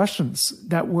good questions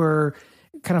that were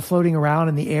kind of floating around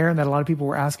in the air and that a lot of people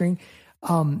were asking.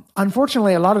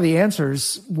 Unfortunately, a lot of the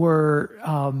answers were,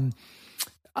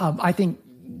 I think,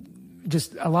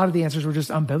 just a lot of the answers were just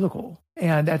unbiblical.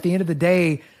 And at the end of the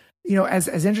day,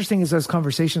 as interesting as those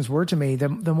conversations were to me,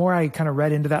 the more I kind of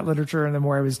read into that literature, and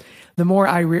the more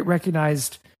I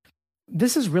recognized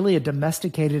this is really a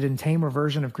domesticated and tamer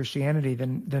version of Christianity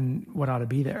than what ought to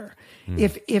be there.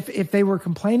 If they were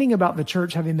complaining about the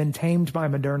church having been tamed by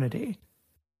modernity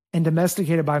and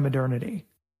domesticated by modernity,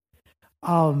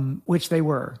 which they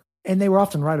were, and they were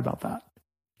often right about that.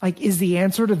 Like, is the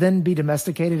answer to then be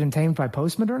domesticated and tamed by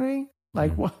postmodernity?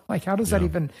 Like, what? Like, how does that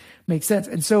even make sense?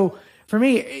 And so, for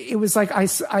me, it was like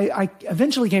I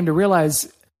eventually came to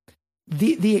realize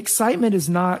the excitement is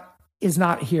not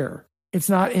here. It's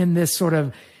not in this sort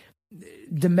of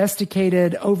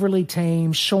domesticated, overly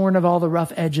tame, shorn of all the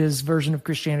rough edges version of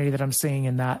Christianity that I'm seeing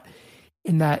in that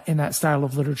style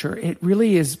of literature. It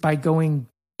really is by going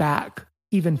back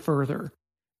even further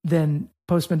than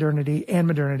postmodernity and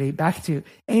modernity, back to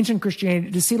ancient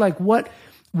Christianity, to see like let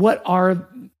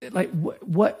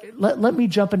me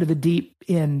jump into the deep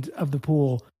end of the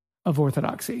pool of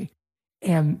orthodoxy.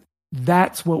 And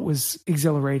that's what was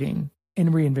exhilarating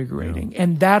and reinvigorating. Yeah.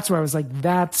 And that's where I was like,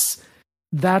 that's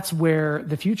where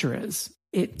the future is.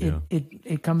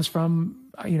 It comes from,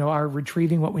 our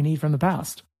retrieving what we need from the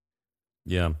past.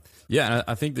 Yeah. Yeah.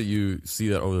 I think that you see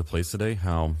that over the place today,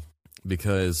 how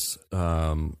because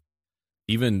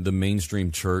even the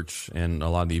mainstream church and a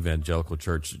lot of the evangelical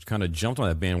church kind of jumped on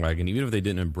that bandwagon, even if they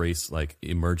didn't embrace like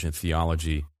emergent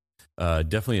theology.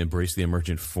 Definitely embrace the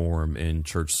emergent form in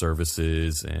church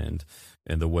services and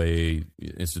the way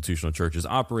institutional churches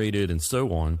operated and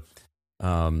so on.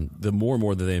 The more and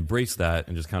more that they embrace that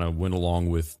and just kind of went along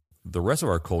with the rest of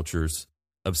our culture's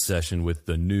obsession with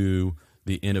the new,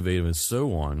 the innovative, and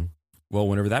so on. Well,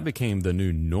 whenever that became the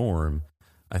new norm,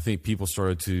 I think people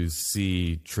started to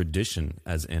see tradition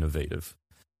as innovative.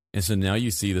 And so now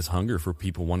you see this hunger for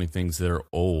people wanting things that are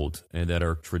old and that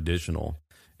are traditional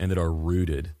and that are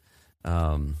rooted,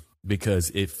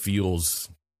 because it feels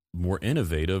more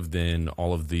innovative than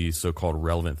all of the so-called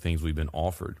relevant things we've been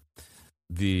offered.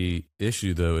 The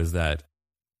issue, though, is that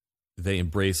they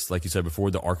embrace, like you said before,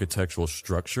 the architectural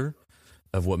structure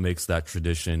of what makes that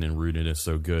tradition and rootedness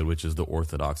so good, which is the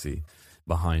orthodoxy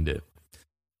behind it.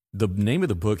 The name of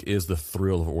the book is The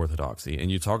Thrill of Orthodoxy, and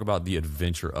you talk about the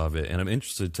adventure of it, and I'm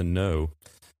interested to know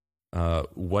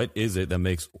what is it that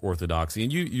makes orthodoxy,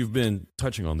 and you've been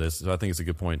touching on this, so I think it's a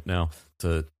good point now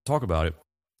to talk about it.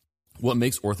 What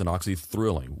makes orthodoxy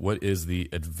thrilling? What is the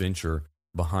adventure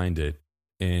behind it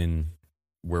in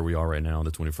where we are right now in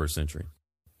the 21st century?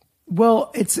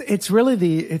 Well, it's really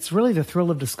the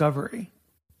thrill of discovery.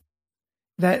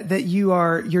 That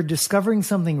you're discovering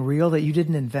something real that you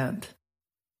didn't invent.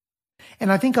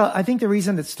 And I think the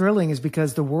reason it's thrilling is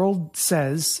because the world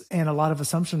says, and a lot of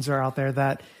assumptions are out there,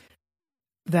 that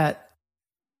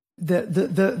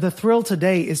the thrill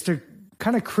today is to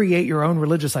kind of create your own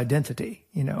religious identity.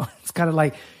 You know, it's kind of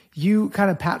like you kind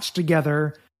of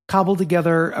cobble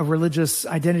together a religious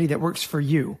identity that works for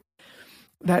you,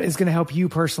 that is going to help you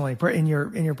personally in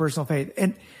your personal faith.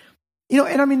 And you know,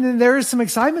 and I mean, there is some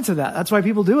excitement to that. That's why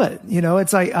people do it. You know,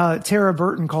 it's like Tara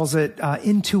Burton calls it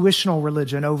intuitional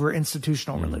religion over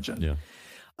institutional religion. Yeah.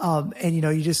 And you know,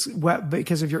 you just,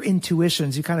 because of your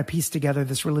intuitions, you kind of piece together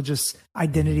this religious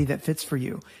identity that fits for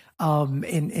you, and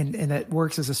that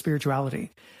works as a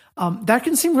spirituality. That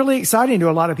can seem really exciting to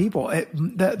a lot of people.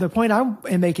 The point I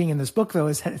am making in this book, though,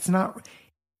 is that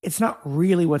it's not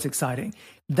really what's exciting.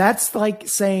 That's like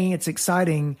saying it's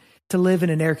exciting to live in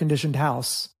an air-conditioned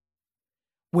house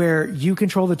where you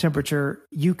control the temperature,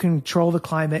 you control the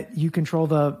climate, you control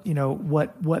the, you know,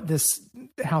 what this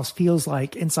house feels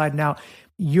like inside and out.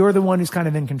 You're the one who's kind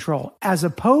of in control, as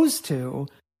opposed to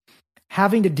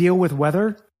having to deal with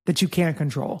weather that you can't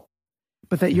control,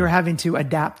 but that you're having to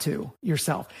adapt to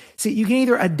yourself. See, you can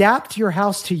either adapt your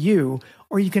house to you,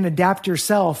 or you can adapt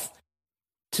yourself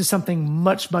to something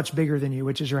much, much bigger than you,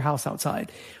 which is your house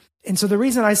outside. And so the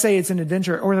reason I say it's an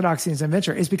adventure, orthodoxy is an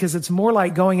adventure, is because it's more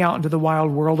like going out into the wild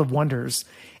world of wonders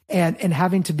and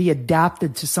having to be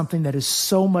adapted to something that is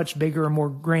so much bigger and more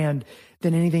grand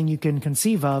than anything you can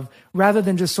conceive of, rather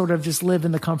than just sort of just live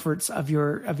in the comforts of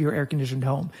your air-conditioned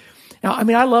home. Now, I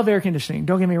mean, I love air conditioning,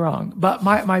 don't get me wrong, but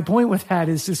my point with that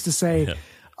is just to say,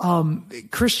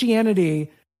 Christianity,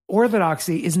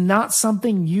 orthodoxy, is not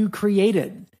something you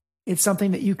created. It's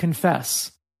something that you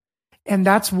confess. And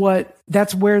that's where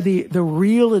the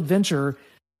real adventure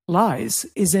lies,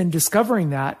 is in discovering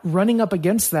that, running up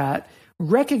against that,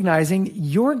 recognizing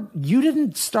you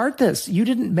didn't start this, you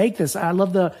didn't make this. I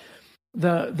love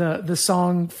the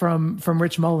song from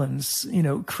Rich Mullins, you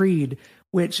know, Creed,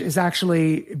 which is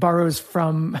actually borrows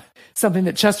from something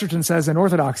that Chesterton says in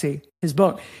Orthodoxy, his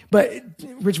book. But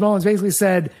Rich Mullins basically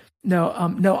said, no,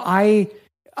 I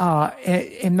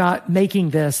am not making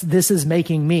this. This is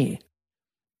making me.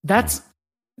 That's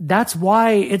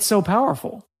why it's so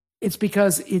powerful. It's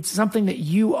because it's something that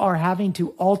you are having to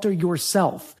alter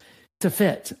yourself to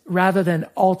fit, rather than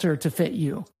alter to fit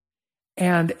you.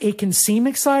 And it can seem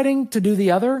exciting to do the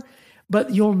other,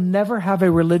 but you'll never have a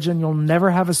religion, you'll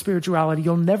never have a spirituality,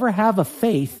 you'll never have a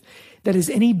faith that is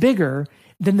any bigger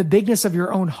than the bigness of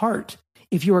your own heart,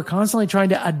 if you are constantly trying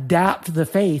to adapt the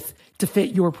faith to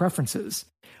fit your preferences.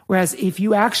 Whereas if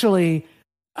you actually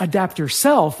adapt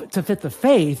yourself to fit the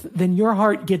faith, then your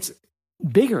heart gets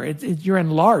bigger. You're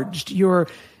enlarged. You're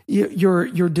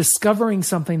discovering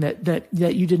something that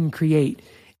you didn't create,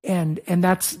 and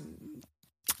that's,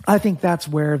 I think that's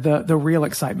where the real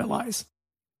excitement lies.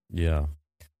 Yeah,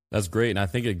 that's great, and I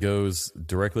think it goes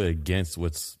directly against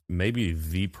what's maybe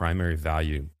the primary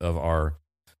value of our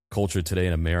culture today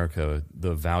in America: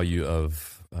 the value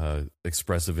of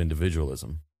expressive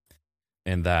individualism,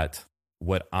 and that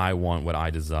what I want, what I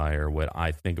desire, what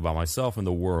I think about myself and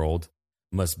the world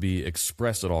must be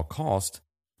expressed at all cost,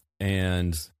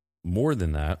 and more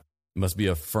than that, must be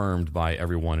affirmed by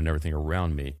everyone and everything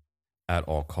around me at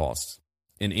all costs.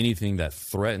 And anything that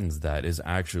threatens that is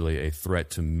actually a threat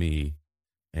to me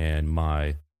and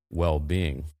my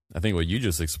well-being. I think what you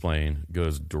just explained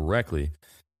goes directly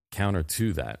counter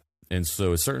to that. And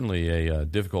so it's certainly a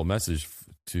difficult message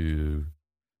to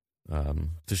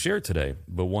share today,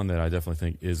 but one that I definitely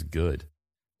think is good.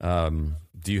 Do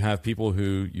you have people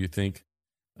who you think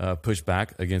push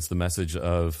back against the message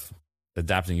of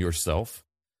adapting yourself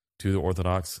to the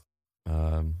Orthodox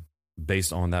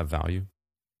based on that value?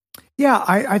 Yeah,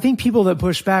 I think people that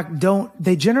push back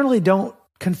they generally don't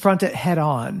confront it head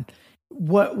on.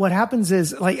 What happens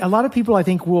is, like, a lot of people I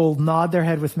think will nod their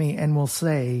head with me and will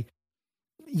say,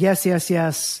 yes,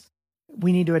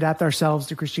 we need to adapt ourselves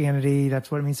to Christianity.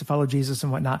 That's what it means to follow Jesus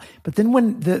and whatnot. But then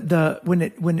when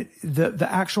the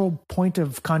actual point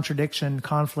of confrontation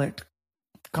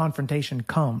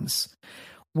comes,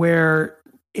 where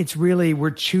it's really,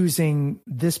 we're choosing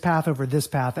this path over this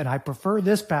path, and I prefer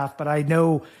this path, but I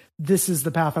know this is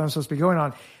the path I'm supposed to be going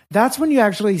on. That's when you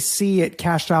actually see it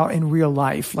cashed out in real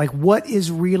life. Like, what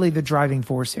is really the driving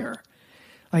force here?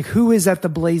 Like, who is at the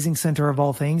blazing center of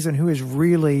all things, and who is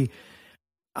really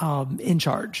in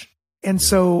charge? And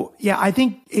so, yeah, I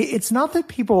think it's not that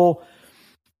people,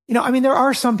 I mean, there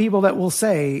are some people that will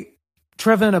say,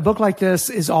 Trevin, a book like this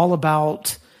is all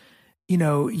about,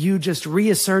 you just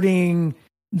reasserting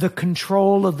the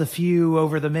control of the few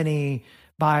over the many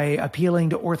by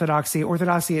appealing to orthodoxy.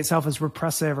 Orthodoxy itself is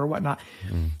repressive or whatnot.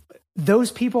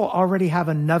 Those people already have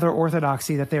another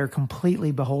orthodoxy that they're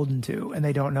completely beholden to, and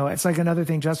they don't know it. It's like another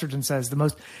thing Chesterton says.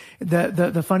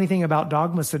 The funny thing about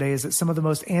dogmas today is that some of the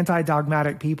most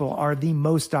anti-dogmatic people are the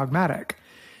most dogmatic.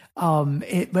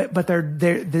 But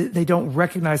they don't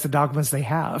recognize the dogmas they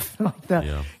have. Like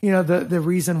the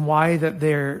reason why that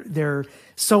they're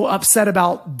so upset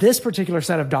about this particular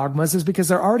set of dogmas is because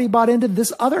they're already bought into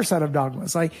this other set of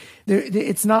dogmas. Like,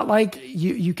 it's not like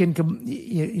you can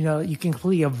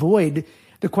completely avoid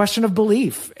the question of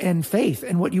belief and faith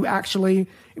and what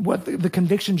the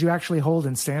convictions you actually hold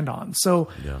and stand on. So,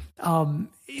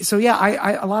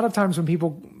 I a lot of times when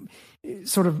people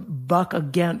sort of buck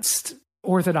against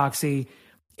orthodoxy,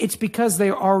 it's because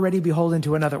they're already beholden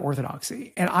to another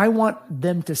orthodoxy. And I want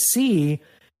them to see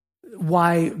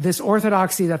why this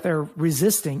orthodoxy that they're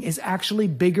resisting is actually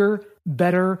bigger,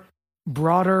 better,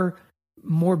 broader,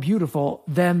 more beautiful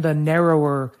than the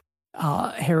narrower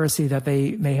heresy that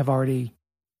they may have already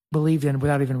believed in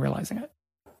without even realizing it.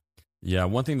 Yeah,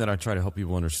 one thing that I try to help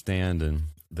people understand, and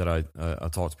that I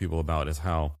talk to people about, is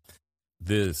how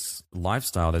this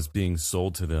lifestyle that's being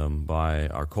sold to them by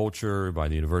our culture, by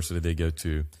the university they go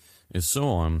to, and so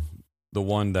on, the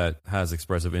one that has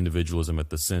expressive individualism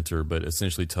at the center, but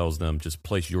essentially tells them just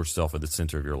place yourself at the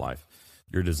center of your life,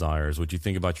 your desires, what you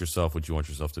think about yourself, what you want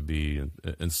yourself to be,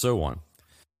 and so on.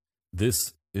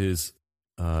 This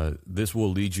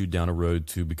will lead you down a road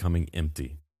to becoming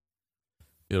empty.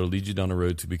 It'll lead you down a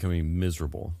road to becoming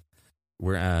miserable.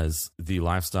 Whereas the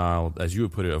lifestyle, as you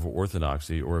would put it, of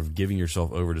orthodoxy, or of giving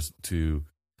yourself over to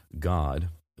God,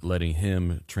 letting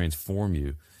Him transform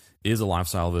you, is a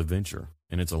lifestyle of adventure.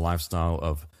 And it's a lifestyle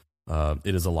of,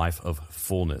 it is a life of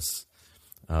fullness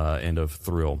and of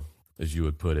thrill, as you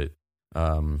would put it.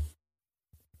 But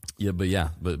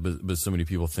so many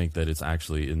people think that it's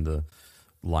actually in the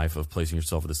life of placing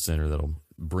yourself at the center that'll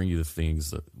bring you the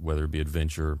things, that, whether it be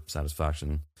adventure,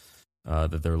 satisfaction,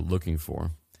 that they're looking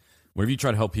for. Whenever you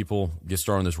try to help people get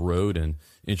started on this road and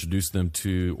introduce them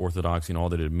to orthodoxy and all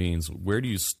that it means, where do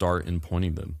you start in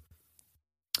pointing them?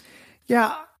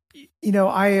 Yeah,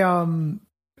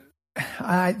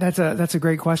 that's a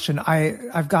great question.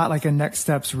 I've got like a next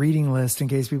steps reading list in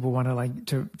case people want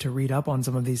to to read up on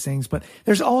some of these things, but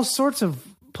there's all sorts of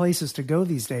places to go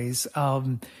these days.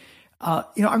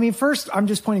 First I'm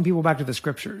just pointing people back to the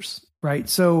scriptures, right?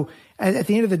 So at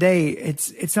the end of the day,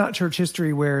 it's not church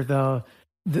history where the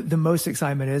most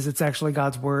excitement is. It's actually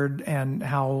God's word and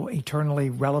how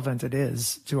eternally relevant it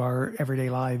is to our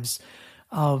everyday lives,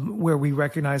 where we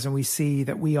recognize and we see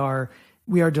that we are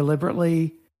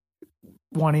deliberately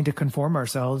wanting to conform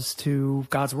ourselves to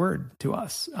God's word, to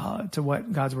us, to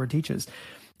what God's word teaches.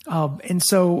 I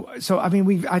think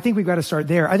we've got to start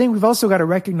there. I think we've also got to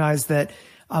recognize that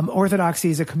orthodoxy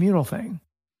is a communal thing,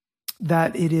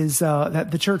 that it is,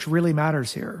 that the church really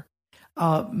matters here.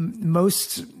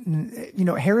 Most,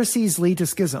 heresies lead to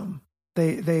schism.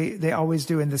 They always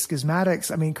do. In the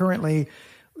schismatics, I mean, currently,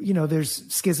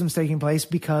 there's schisms taking place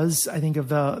because I think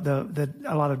of a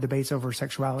lot of debates over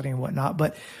sexuality and whatnot.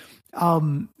 But,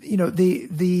 the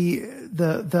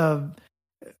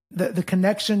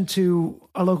connection to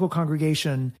a local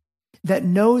congregation that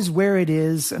knows where it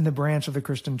is in the branch of the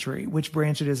Christian tree, which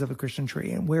branch it is of the Christian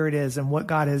tree, and where it is, and what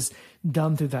God has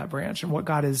done through that branch, and what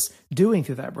God is doing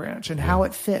through that branch, and how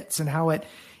it fits, and how it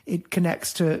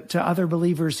connects to other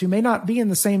believers who may not be in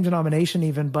the same denomination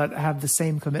even, but have the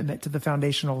same commitment to the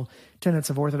foundational tenets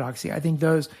of orthodoxy. I think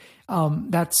those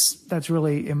that's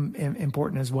really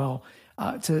important as well.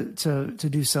 To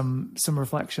do some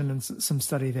reflection and some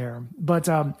study there. But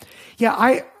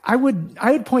I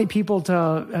would point people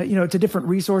to to different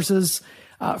resources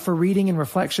for reading and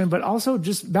reflection, but also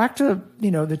just back to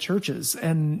the churches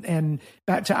and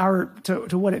back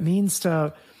to what it means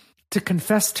to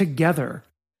confess together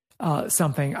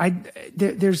something.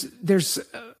 There's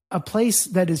a place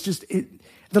that is just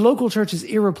the local church is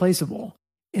irreplaceable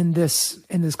in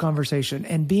this conversation,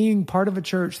 and being part of a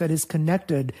church that is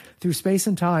connected through space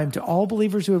and time to all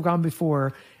believers who have gone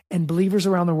before and believers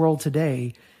around the world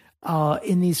today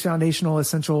in these foundational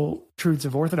essential truths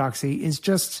of orthodoxy is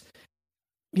just,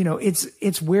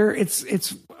 it's where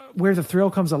the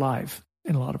thrill comes alive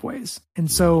in a lot of ways.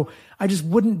 And so I just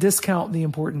wouldn't discount the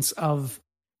importance of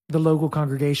the local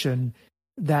congregation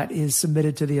that is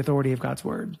submitted to the authority of God's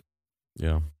word.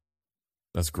 Yeah,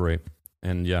 that's great.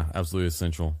 And yeah, absolutely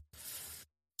essential.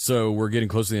 So we're getting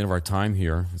close to the end of our time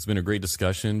here. It's been a great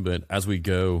discussion, but as we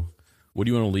go, what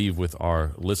do you want to leave with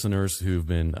our listeners who've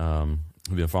been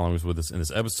following us with us in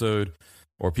this episode,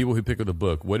 or people who pick up the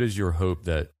book? What is your hope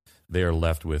that they are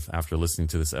left with after listening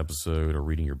to this episode or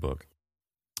reading your book?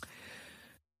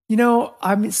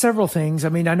 Several things. I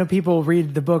know people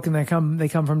read the book and they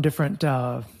come from different,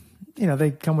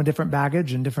 they come with different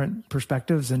baggage and different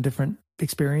perspectives and different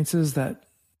experiences that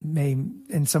may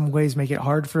in some ways make it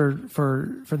hard for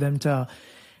them to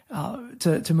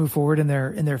move forward in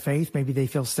their faith. Maybe they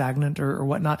feel stagnant or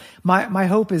whatnot. My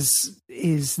hope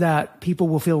is that people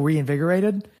will feel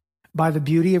reinvigorated by the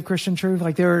beauty of Christian truth.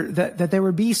 Like that there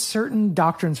would be certain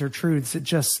doctrines or truths that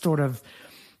just sort of,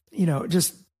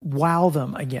 just wow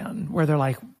them again, where they're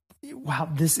like, wow,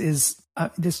 this is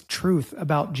this truth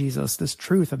about Jesus, this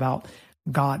truth about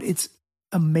God. It's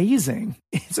amazing.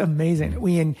 It's amazing.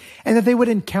 And that they would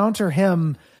encounter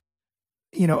him,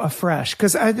 afresh.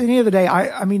 Because at the end of the day,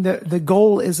 the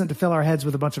goal isn't to fill our heads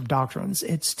with a bunch of doctrines.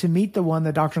 It's to meet the one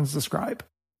the doctrines describe,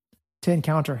 to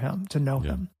encounter him, to know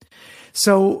him.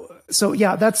 So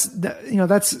yeah,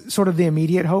 that's sort of the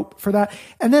immediate hope for that.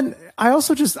 And then I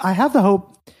also I have the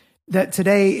hope that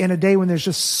today, in a day when there's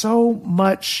just so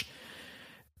much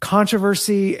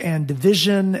controversy and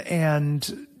division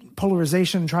and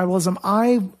polarization, tribalism,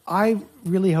 I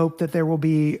really hope that there will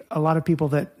be a lot of people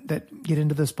that get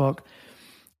into this book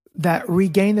that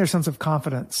regain their sense of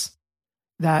confidence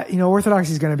that,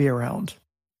 orthodoxy is going to be around.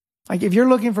 Like if you're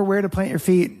looking for where to plant your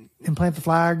feet and plant the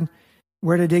flag,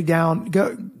 where to dig down,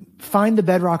 go find the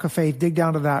bedrock of faith, dig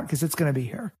down to that, because it's going to be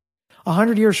here.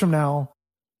 100 years from now,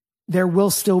 there will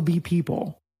still be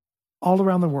people all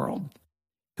around the world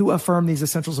who affirm these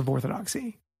essentials of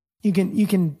orthodoxy. You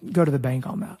can go to the bank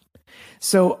on that.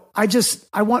 So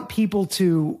I want people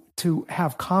to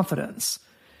have confidence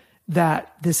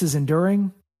that this is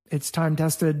enduring, it's time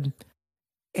tested,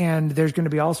 and there's going to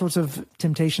be all sorts of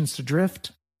temptations to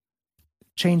drift,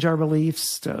 change our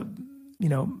beliefs, to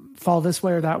fall this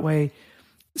way or that way.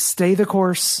 Stay the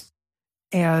course,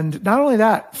 and not only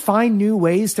that, find new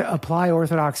ways to apply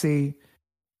orthodoxy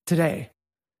today.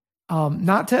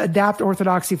 Not to adapt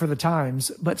orthodoxy for the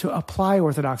times, but to apply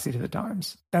orthodoxy to the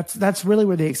times. That's really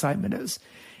where the excitement is.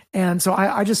 And so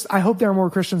I hope there are more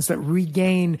Christians that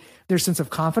regain their sense of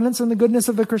confidence in the goodness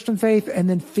of the Christian faith, and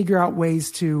then figure out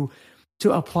ways to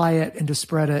apply it and to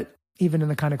spread it, even in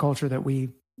the kind of culture that we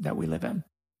live in.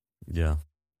 Yeah,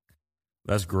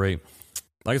 that's great.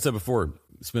 Like I said before,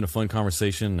 it's been a fun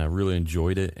conversation. I really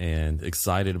enjoyed it and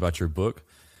excited about your book.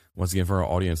 Once again, for our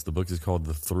audience, the book is called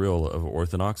The Thrill of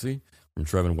Orthodoxy from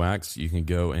Trevin Wax. You can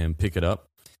go and pick it up.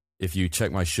 If you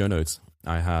check my show notes,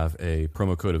 I have a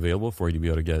promo code available for you to be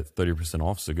able to get 30%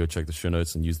 off. So go check the show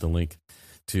notes and use the link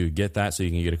to get that, so you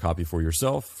can get a copy for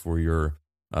yourself, for your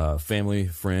family,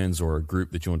 friends, or a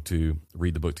group that you want to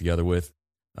read the book together with.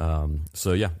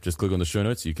 So yeah, just click on the show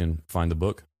notes. You can find the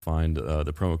book, find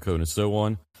the promo code, and so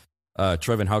on.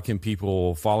 Trevin, how can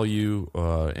people follow you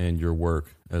and your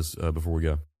work before we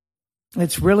go?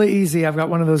 It's really easy. I've got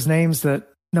one of those names that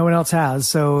no one else has.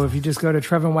 So if you just go to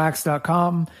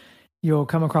trevinwax.com, you'll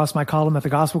come across my column at the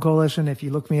Gospel Coalition. If you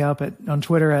look me up on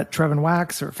Twitter at Trevin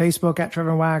Wax, or Facebook at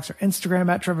Trevin Wax, or Instagram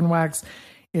at Trevin Wax,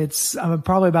 I'm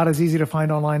probably about as easy to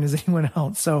find online as anyone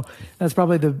else. So that's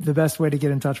probably the best way to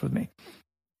get in touch with me.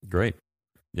 Great.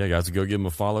 Yeah, guys, go give him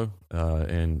a follow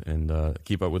and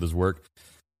keep up with his work.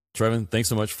 Trevin, thanks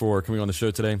so much for coming on the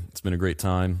show today. It's been a great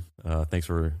time. Thanks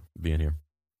for being here.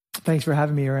 Thanks for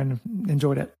having me, Aaron.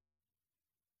 Enjoyed it.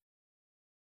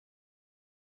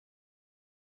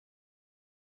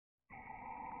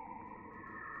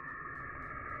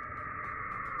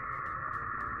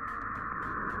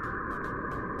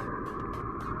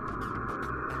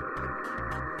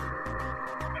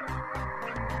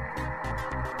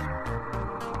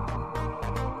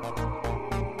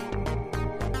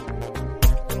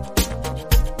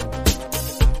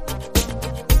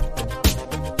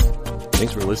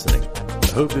 Thanks for listening. I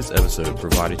hope this episode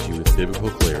provided you with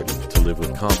biblical clarity to live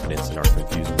with confidence in our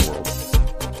confusing world.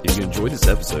 If you enjoyed this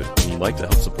episode and you'd like to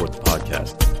help support the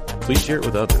podcast, please share it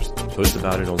with others, post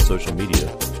about it on social media,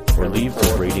 or leave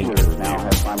a rating and review.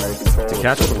 To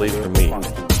catch up the latest from me,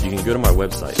 you can go to my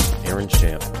website,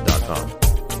 aaronchamp.com.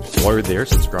 While you're there,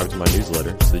 subscribe to my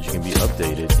newsletter so that you can be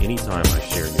updated anytime I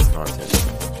share new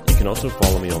content. You can also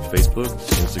follow me on Facebook,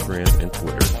 Instagram, and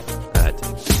Twitter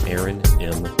at Aaron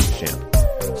M. Champ.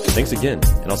 Thanks again,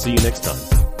 and I'll see you next time.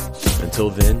 Until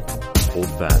then, hold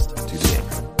fast.